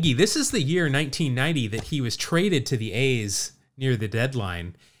 Willie McGee, this is the year 1990 that he was traded to the A's near the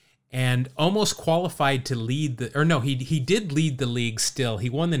deadline and almost qualified to lead he did lead the league still. He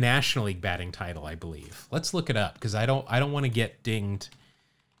won the National League batting title, I believe. Let's look it up because I don't want to get dinged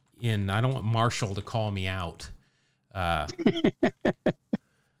in. I don't want Marshall to call me out. Let's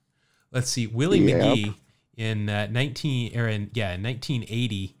see. Willie McGee in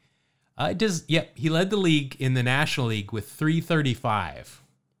 1980. He led the league in the National League with 335.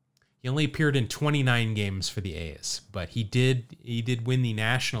 He only appeared in 29 games for the A's, but he did win the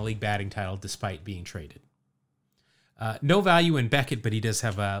National League batting title despite being traded. No value in Beckett, but he does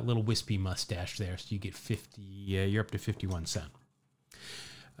have a little wispy mustache there, so you get 50. You're up to 51 cents.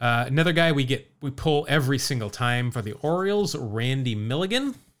 Another guy we pull every single time for the Orioles, Randy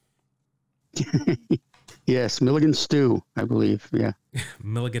Milligan. Yes, Milligan Stew, I believe. Yeah.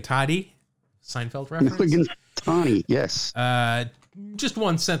 Milligatati, Seinfeld reference. Milligatani, yes. Just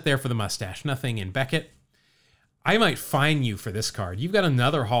 1 cent there for the mustache. Nothing in Beckett. I might fine you for this card. You've got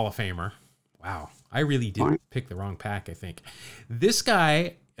another Hall of Famer. Wow. I really did pick the wrong pack, I think. This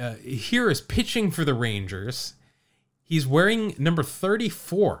guy here is pitching for the Rangers. He's wearing number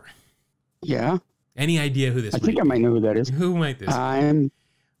 34. Yeah. Any idea who this might be? I think I might know who that is. Who might this be? I'm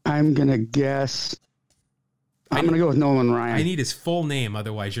going to guess. I'm going to go with Nolan Ryan. I need his full name,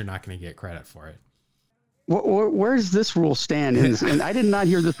 otherwise you're not going to get credit for it. Where's this rule stand? And I did not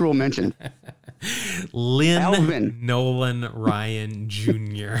hear this rule mentioned. Alvin Nolan Ryan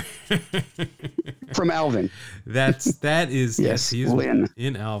Jr. From Alvin. That is yes, he's Lynn.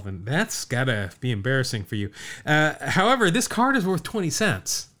 In Alvin. That's gotta be embarrassing for you. However, this card is worth 20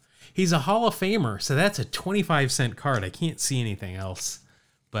 cents. He's a Hall of Famer, so that's a 25-cent card. I can't see anything else,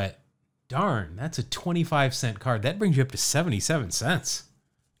 but darn, that's a 25-cent card. That brings you up to 77 cents.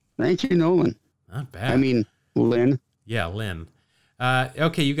 Thank you, Nolan. Not bad. I mean, Lynn. Yeah, Lynn.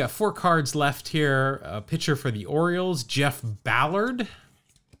 Okay, you got 4 cards left here. A pitcher for the Orioles, Jeff Ballard.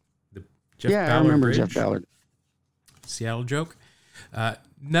 I remember Jeff Ballard. Seattle joke.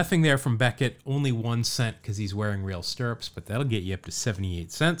 Nothing there from Beckett. Only 1 cent because he's wearing real stirrups, but that'll get you up to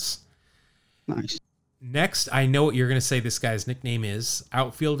 78 cents. Nice. Next, I know what you're going to say this guy's nickname is.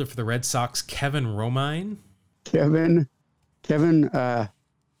 Outfielder for the Red Sox, Kevin Romine. Kevin,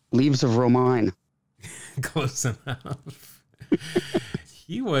 Leaves of Romine. Close enough.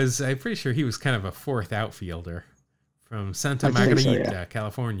 I'm pretty sure he was kind of a 4th outfielder from Santa Margarita,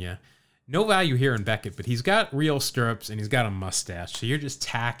 California. No value here in Beckett, but he's got real stirrups and he's got a mustache. So you're just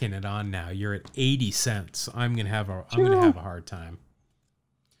tacking it on now. You're at 80 cents. I'm going to have a hard time.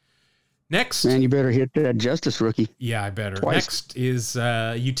 Next. Man, you better hit that Justice rookie. Yeah, I better. Twice. Next is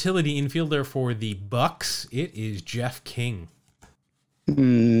utility infielder for the Bucks. It is Jeff King.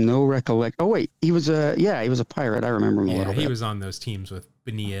 No recollect. Oh wait, he was a Pirate. I remember him a little bit. He was on those teams with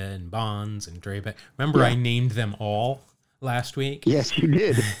Bonilla and Bonds and Dreybeck. Remember, I named them all last week. Yes, you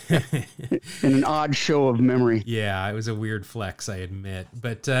did. In an odd show of memory. Yeah, it was a weird flex, I admit.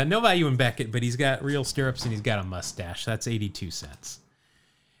 But no value in Beckett. But he's got real stirrups and he's got a mustache. That's 82 cents.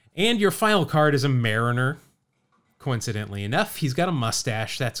 And your final card is a Mariner. Coincidentally enough, he's got a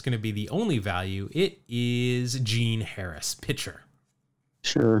mustache. That's going to be the only value. It is Gene Harris, pitcher.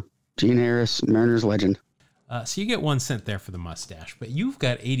 Sure. Gene Harris, Mariners legend. So you get 1 cent there for the mustache, but you've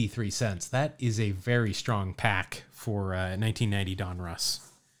got 83 cents. That is a very strong pack for 1990 Don Russ.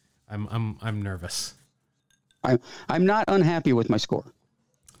 I'm nervous. I'm not unhappy with my score.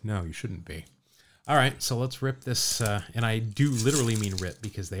 No, you shouldn't be. All right, so let's rip this, and I do literally mean rip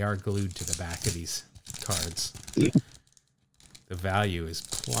because they are glued to the back of these cards. Yeah. The value is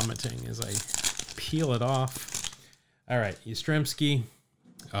plummeting as I peel it off. All right, Yastrzemski.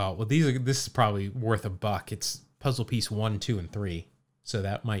 Oh, well, this is probably worth $1. It's puzzle piece 1, 2, and 3. So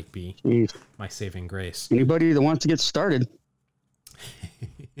that might be my saving grace. Anybody that wants to get started.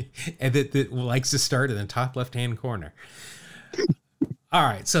 And that likes to start in the top left-hand corner. All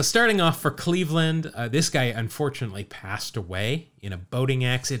right, so starting off for Cleveland, this guy unfortunately passed away in a boating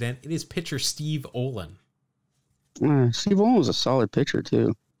accident. It is pitcher Steve Olin. Steve Olin was a solid pitcher,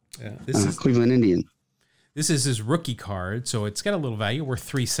 too. Yeah, this is Cleveland Indian. This is his rookie card, so it's got a little value, worth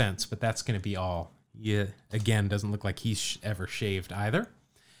 3 cents, but that's going to be all. Yeah, again, doesn't look like he's ever shaved either.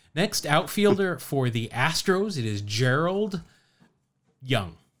 Next, outfielder for the Astros, it is Gerald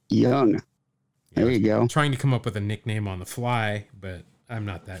Young. Young. There you go. I'm trying to come up with a nickname on the fly, but I'm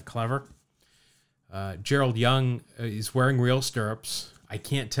not that clever. Gerald Young is wearing real stirrups. I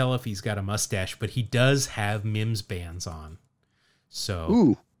can't tell if he's got a mustache, but he does have Mims bands on.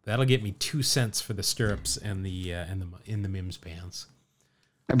 So that'll get me 2 cents for the stirrups and the Mims bands.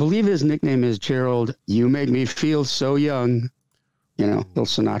 I believe his nickname is Gerald. You make me feel so young. You know, Bill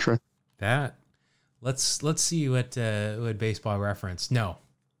Sinatra. That. Let's see what Baseball Reference. No,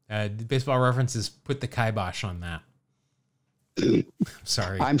 Baseball Reference is put the kibosh on that.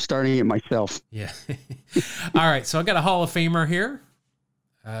 Sorry. I'm starting it myself. Yeah. All right. So I got a Hall of Famer here.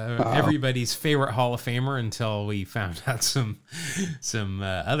 Everybody's favorite Hall of Famer until we found out some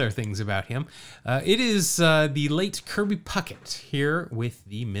other things about him. It is the late Kirby Puckett here with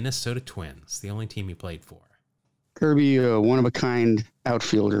the Minnesota Twins, the only team he played for. Kirby, one-of-a-kind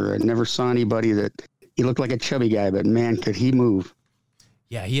outfielder. I never saw anybody that he looked like a chubby guy, but man, could he move.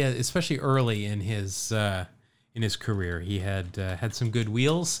 Yeah, he had, especially early in his career, he had some good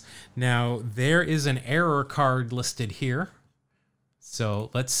wheels. Now, there is an error card listed here. So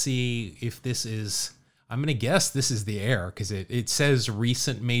let's see if this is, I'm going to guess this is the error because it says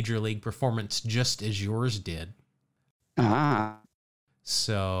recent Major League performance just as yours did. Ah.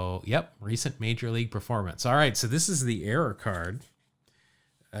 So, yep, recent Major League performance. All right, so this is the error card.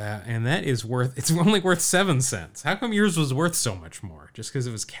 And that is it's only worth 7 cents. How come yours was worth so much more? Just because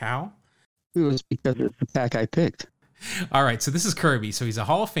it was Cal? It was because it's the pack I picked. All right, so this is Kirby. So he's a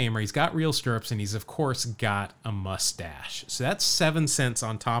Hall of Famer. He's got real stirrups, and he's, of course, got a mustache. So that's 7 cents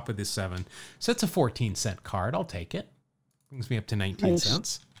on top of this 7. So that's a 14-cent card. I'll take it. Brings me up to 19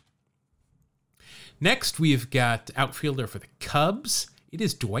 cents. Next, we've got outfielder for the Cubs. It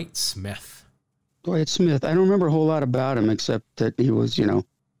is Dwight Smith. Dwight Smith. I don't remember a whole lot about him except that he was,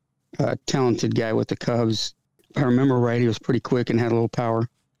 a talented guy with the Cubs. If I remember right, he was pretty quick and had a little power.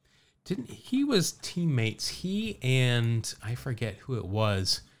 He was teammates. He and I forget who it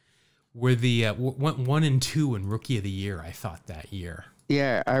was were the went 1 and 2 in Rookie of the Year. I thought that year.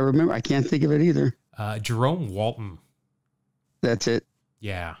 Yeah, I remember. I can't think of it either. Jerome Walton. That's it.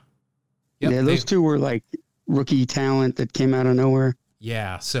 Yeah. Yep, yeah, those two were like rookie talent that came out of nowhere.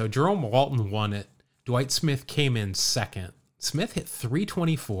 Yeah. So Jerome Walton won it. Dwight Smith came in second. Smith hit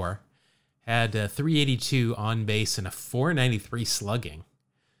 .324, had .382 on base and a .493 slugging.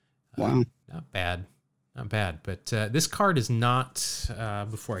 Wow. Not bad. Not bad. But this card is not,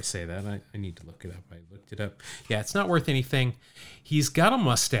 before I say that, I need to look it up. I looked it up. Yeah, it's not worth anything. He's got a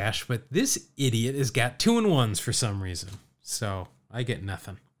mustache, but this idiot has got 2-1s for some reason. So I get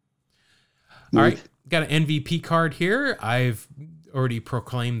nothing. All right. Got an MVP card here. I've already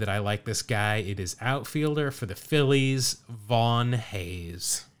proclaimed that I like this guy. It is outfielder for the Phillies, Von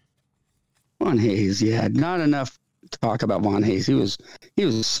Hayes. Von Hayes, yeah. Not enough talk about Von Hayes. He was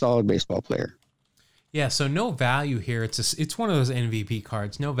a solid baseball player. Yeah, so no value here. It's one of those MVP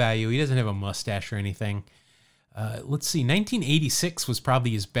cards. No value. He doesn't have a mustache or anything. Let's see. 1986 was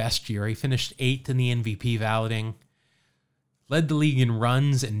probably his best year. He finished 8th in the MVP balloting. Led the league in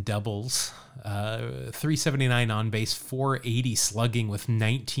runs and doubles. 379 on base, 480 slugging with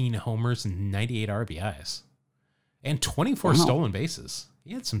 19 homers and 98 RBIs. And 24 stolen bases.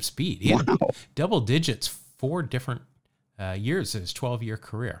 He had some speed. He had double digits 4 different years of his 12-year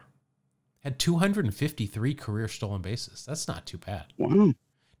career. Had 253 career stolen bases. That's not too bad. Wow.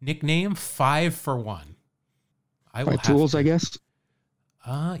 Nickname 5 for 1. By tools, I guess.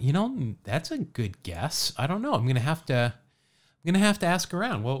 That's a good guess. I don't know. I'm gonna have to ask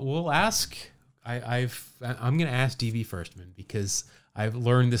around. We'll ask. I'm gonna ask DV Firstman because I've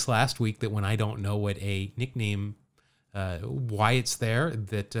learned this last week that when I don't know what a nickname, why it's there,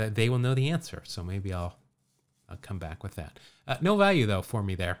 that they will know the answer. So maybe I'll come back with that. No value though for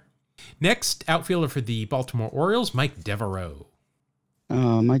me there. Next, outfielder for the Baltimore Orioles, Mike Devereaux.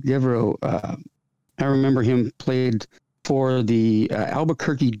 Mike Devereaux. I remember him played for the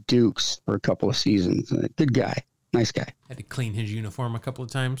Albuquerque Dukes for a couple of seasons. Good guy. Nice guy. Had to clean his uniform a couple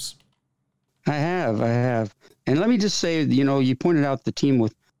of times. I have. And let me just say, you pointed out the team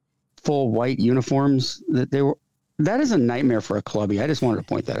with full white uniforms that is a nightmare for a clubby. I just wanted to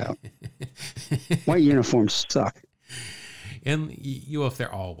point that out. White uniforms suck. And if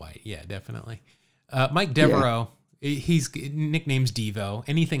they're all white. Yeah, definitely. Mike Devereaux, he's nickname's Devo.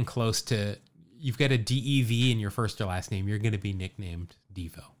 Anything close to, you've got a DEV in your first or last name, you're going to be nicknamed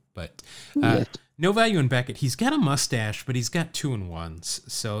Devo. But no value in Beckett. He's got a mustache, but he's got 2-1s.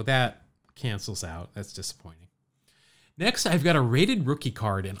 So that cancels out. That's disappointing. Next, I've got a rated rookie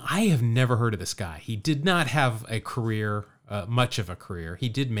card, and I have never heard of this guy. He did not have a career, much of a career. He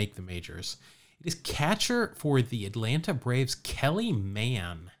did make the majors. It is catcher for the Atlanta Braves, Kelly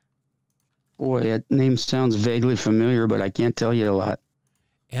Mann. Boy, that name sounds vaguely familiar, but I can't tell you a lot.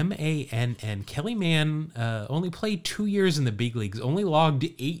 Mann. Kelly Mann only played 2 years in the big leagues, only logged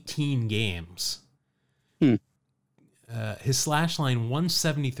 18 games. His slash line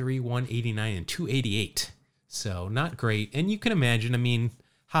 173, 189, and 288. So not great. And you can imagine, I mean,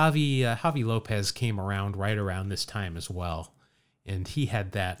 Javi Lopez came around right around this time as well. And he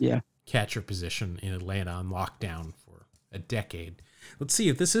had that catcher position in Atlanta on lockdown for a decade. Let's see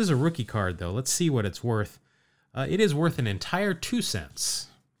if this is a rookie card, though. Let's see what it's worth. It is worth an entire 2 cents.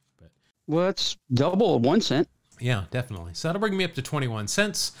 Well, it's double 1 cent. Yeah, definitely. So that'll bring me up to 21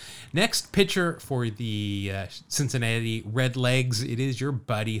 cents. Next pitcher for the Cincinnati Redlegs, it is your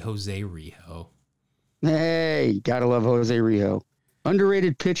buddy Jose Rijo. Hey, gotta love Jose Rijo.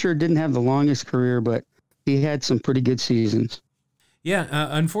 Underrated pitcher, didn't have the longest career, but he had some pretty good seasons. Yeah,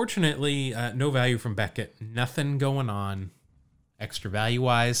 unfortunately, no value from Beckett. Nothing going on extra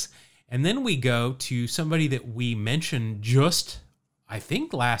value-wise. And then we go to somebody that we mentioned just, I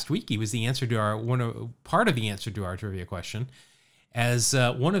think last week. He was the answer to part of the answer to our trivia question, as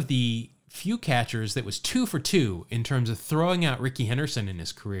one of the few catchers that was 2 for 2 in terms of throwing out Ricky Henderson in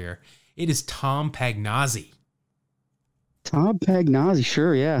his career. It is Tom Pagnozzi. Tom Pagnozzi,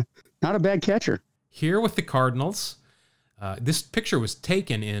 sure, yeah. Not a bad catcher. Here with the Cardinals. This picture was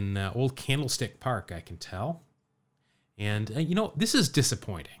taken in Old Candlestick Park, I can tell. And, this is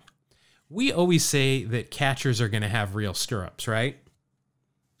disappointing. We always say that catchers are going to have real stirrups, right?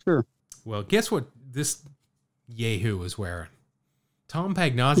 Sure. Well, guess what this yahoo is wearing? Tom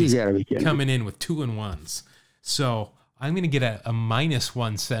Pagnozzi's coming in with 2-1s. So I'm going to get a minus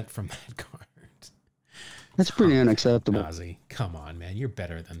 1 cent from that card. That's pretty unacceptable. Pagnozzi, come on, man. You're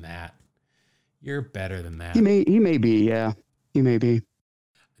better than that. You're better than that. He may be, yeah. He may be.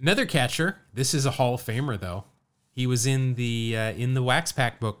 Another catcher. This is a Hall of Famer, though. He was in the Wax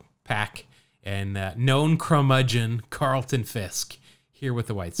Pack book pack, and known curmudgeon Carlton Fisk here with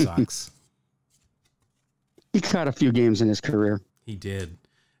the White Sox. He caught a few games in his career. He did.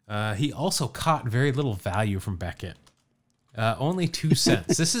 He also caught very little value from Beckett. Only 2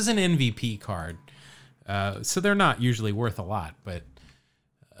 cents. This is an MVP card. So they're not usually worth a lot, but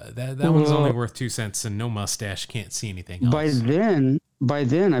that one's only worth 2 cents, and no mustache, can't see anything else. By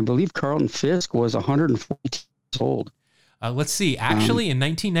then, I believe Carlton Fisk was 140 years old. Let's see. Actually, in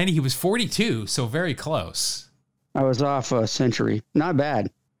 1990, he was 42, so very close. I was off a century. Not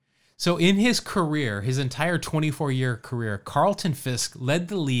bad. So in his career, his entire 24-year career, Carlton Fisk led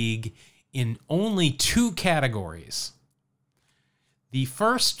the league in only 2 categories. The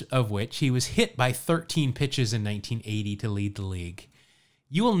first of which, he was hit by 13 pitches in 1980 to lead the league.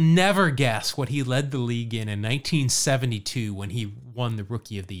 You will never guess what he led the league in 1972 when he won the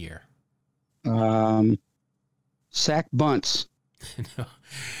Rookie of the Year. Sack bunts. No.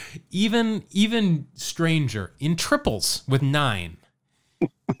 Even stranger, in triples with 9.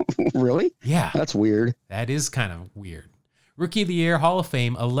 Really? Yeah. That's weird. That is kind of weird. Rookie of the Year, Hall of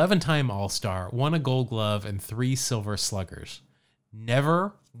Fame, 11-time All-Star, won a Gold Glove, and 3 Silver Sluggers.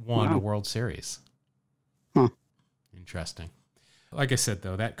 Never won a World Series. Huh. Interesting. Like I said,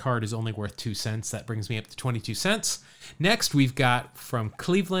 though, that card is only worth 2 cents. That brings me up to 22 cents. Next, we've got from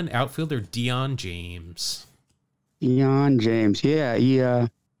Cleveland outfielder Deion James. Deion James. Yeah, he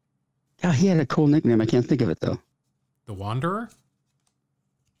had a cool nickname. I can't think of it, though. The Wanderer?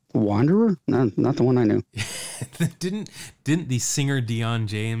 The Wanderer? No, not the one I knew. Didn't the singer Deion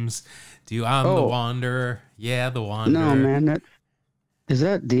James do the Wanderer? Yeah, the Wanderer. No, man. Is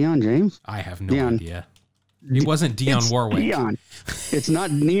that Deion James? I have no idea. It wasn't Dionne Warwick. Deion. It's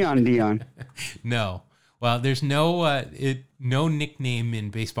not Neon Deion. No. Well, there's no nickname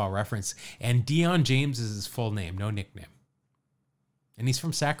in Baseball Reference, and Deion James is his full name, no nickname. And he's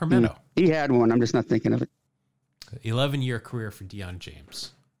from Sacramento. He had one. I'm just not thinking of it. 11-year career for Deion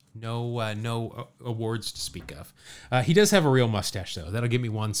James. No awards to speak of. He does have a real mustache, though. That'll give me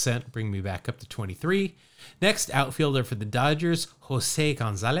 1 cent, bring me back up to 23. Next, outfielder for the Dodgers, Jose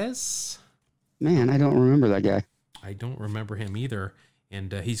Gonzalez. Man, I don't remember that guy. I don't remember him either,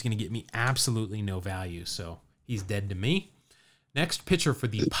 and he's going to get me absolutely no value, so he's dead to me. Next, pitcher for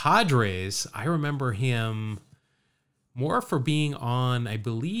the Padres. I remember him more for being on, I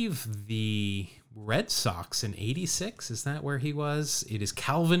believe, the Red Sox in 86. Is that where he was? It is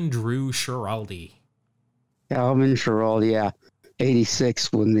Calvin Drew Schiraldi. Calvin Schiraldi, yeah.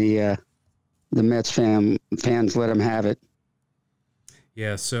 86 when the Mets fans let him have it.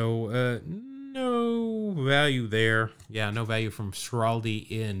 Yeah, so no value there. Yeah, no value from Schiraldi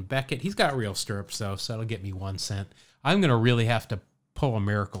in Beckett. He's got real stirrups, though, so that'll get me 1 cent. I'm going to really have to pull a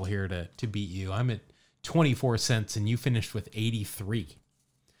miracle here to beat you. I'm at 24 cents, and you finished with 83.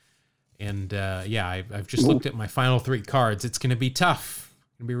 And, yeah, I've just looked at my final 3 cards. It's going to be tough.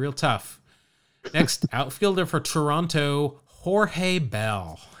 It's going to be real tough. Next, outfielder for Toronto, Jorge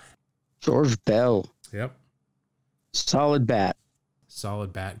Bell. George Bell. Yep. Solid bat.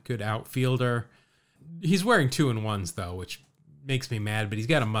 Solid bat. Good outfielder. He's wearing 2-in-1s, though, which makes me mad, but he's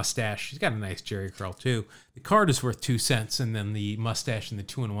got a mustache. He's got a nice Jerry curl, too. The card is worth 2 cents, and then the mustache and the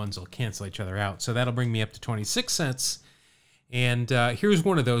 2-in-1s will cancel each other out. So that'll bring me up to 26 cents. And here's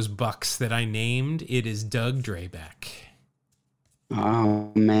one of those bucks that I named. It is Doug Drabek.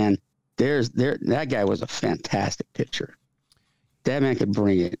 Oh, man. That guy was a fantastic pitcher. That man could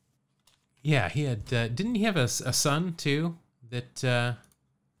bring it. Yeah, he had. Didn't he have a son too? That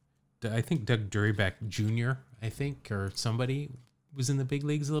I think Doug Drabek Jr. I think or somebody was in the big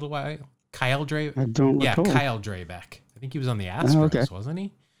leagues a little while. Kyle Drabek. I don't recall. Kyle Drabek. I think he was on the Astros, wasn't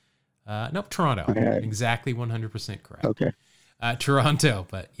he? Nope, Toronto. Okay. Exactly 100% correct. Okay. Toronto,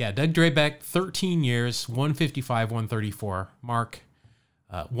 but yeah, Doug Drabek, 13 years, 155, 134. Mark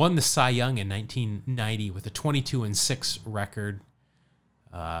won the Cy Young in 1990 with a 22-6 record.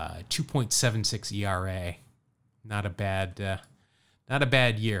 2.76 ERA, not a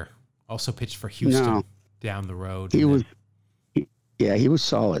bad year. Also pitched for Houston down the road. He was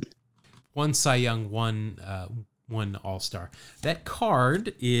solid. One Cy Young, one All-Star. That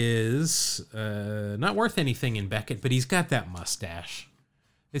card is not worth anything in Beckett, but he's got that mustache.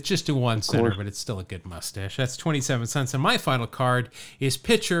 It's just a 1 center, but it's still a good mustache. That's 27 cents. And my final card is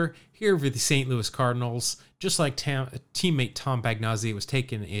pitcher here for the St. Louis Cardinals. Just like teammate Tom Bagnazzi was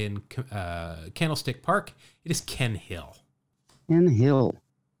taken in Candlestick Park, it is Ken Hill. Ken Hill.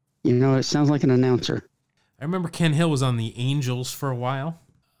 You know, it sounds like an announcer. I remember Ken Hill was on the Angels for a while.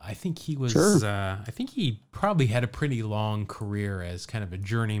 I think he was. Sure. I think he probably had a pretty long career as kind of a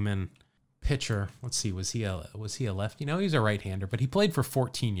journeyman pitcher. Let's see, was he a lefty? No, he's a right-hander, but he played for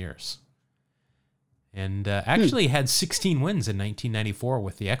 14 years, and actually had 16 wins in 1994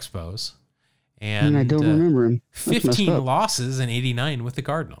 with the Expos, and I don't remember him. 15 losses and 89 with the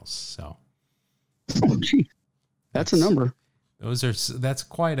Cardinals. So, oh, gee, that's a number. That's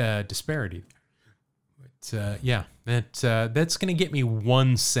quite a disparity. But yeah, that's going to get me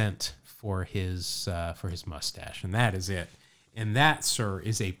 1 cent for his mustache, and that is it. And that, sir,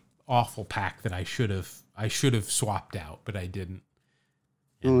 is a awful pack that I should have swapped out, but I didn't.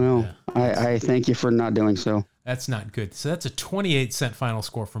 And, well, I thank you for not doing so. That's not good. So that's a 28-cent final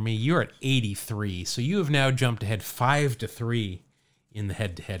score for me. You're at 83, so you have now jumped ahead 5-3 in the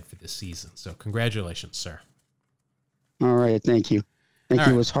head-to-head for this season. So congratulations, sir. All right, thank you. Thank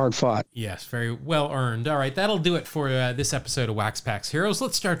you. It was hard fought. Yes, very well earned. All right, that'll do it for this episode of Wax Packs Heroes.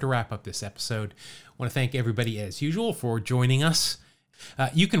 Let's start to wrap up this episode. I want to thank everybody, as usual, for joining us.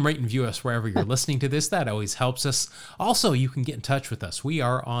 You can rate and view us wherever you're listening to this. That always helps us. Also, you can get in touch with us. We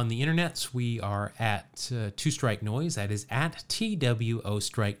are on the internets. We are at Two Strike Noise. That is at TWO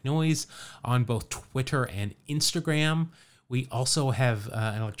Strike Noise on both Twitter and Instagram. We also have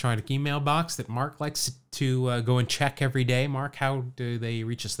an electronic email box that Mark likes to go and check every day. Mark, how do they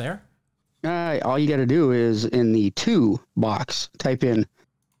reach us there? All you got to do is in the to box, type in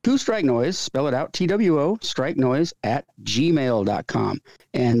Two Strike Noise, spell it out, TWO, strike noise at gmail.com.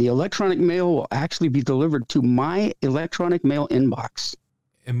 And the electronic mail will actually be delivered to my electronic mail inbox.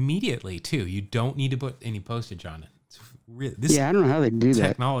 Immediately, too. You don't need to put any postage on it. I don't know how they do that.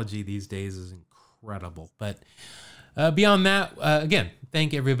 Technology these days is incredible. But beyond that, again,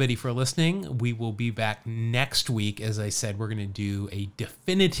 thank everybody for listening. We will be back next week. As I said, we're going to do a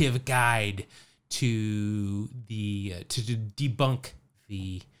definitive guide to debunk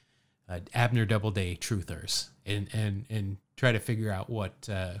the Abner Doubleday truthers and try to figure out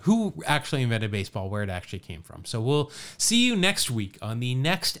who actually invented baseball, where it actually came from. So we'll see you next week on the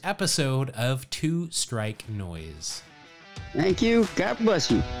next episode of Two Strike Noise. Thank you. God bless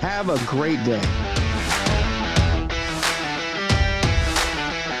you. Have a great day.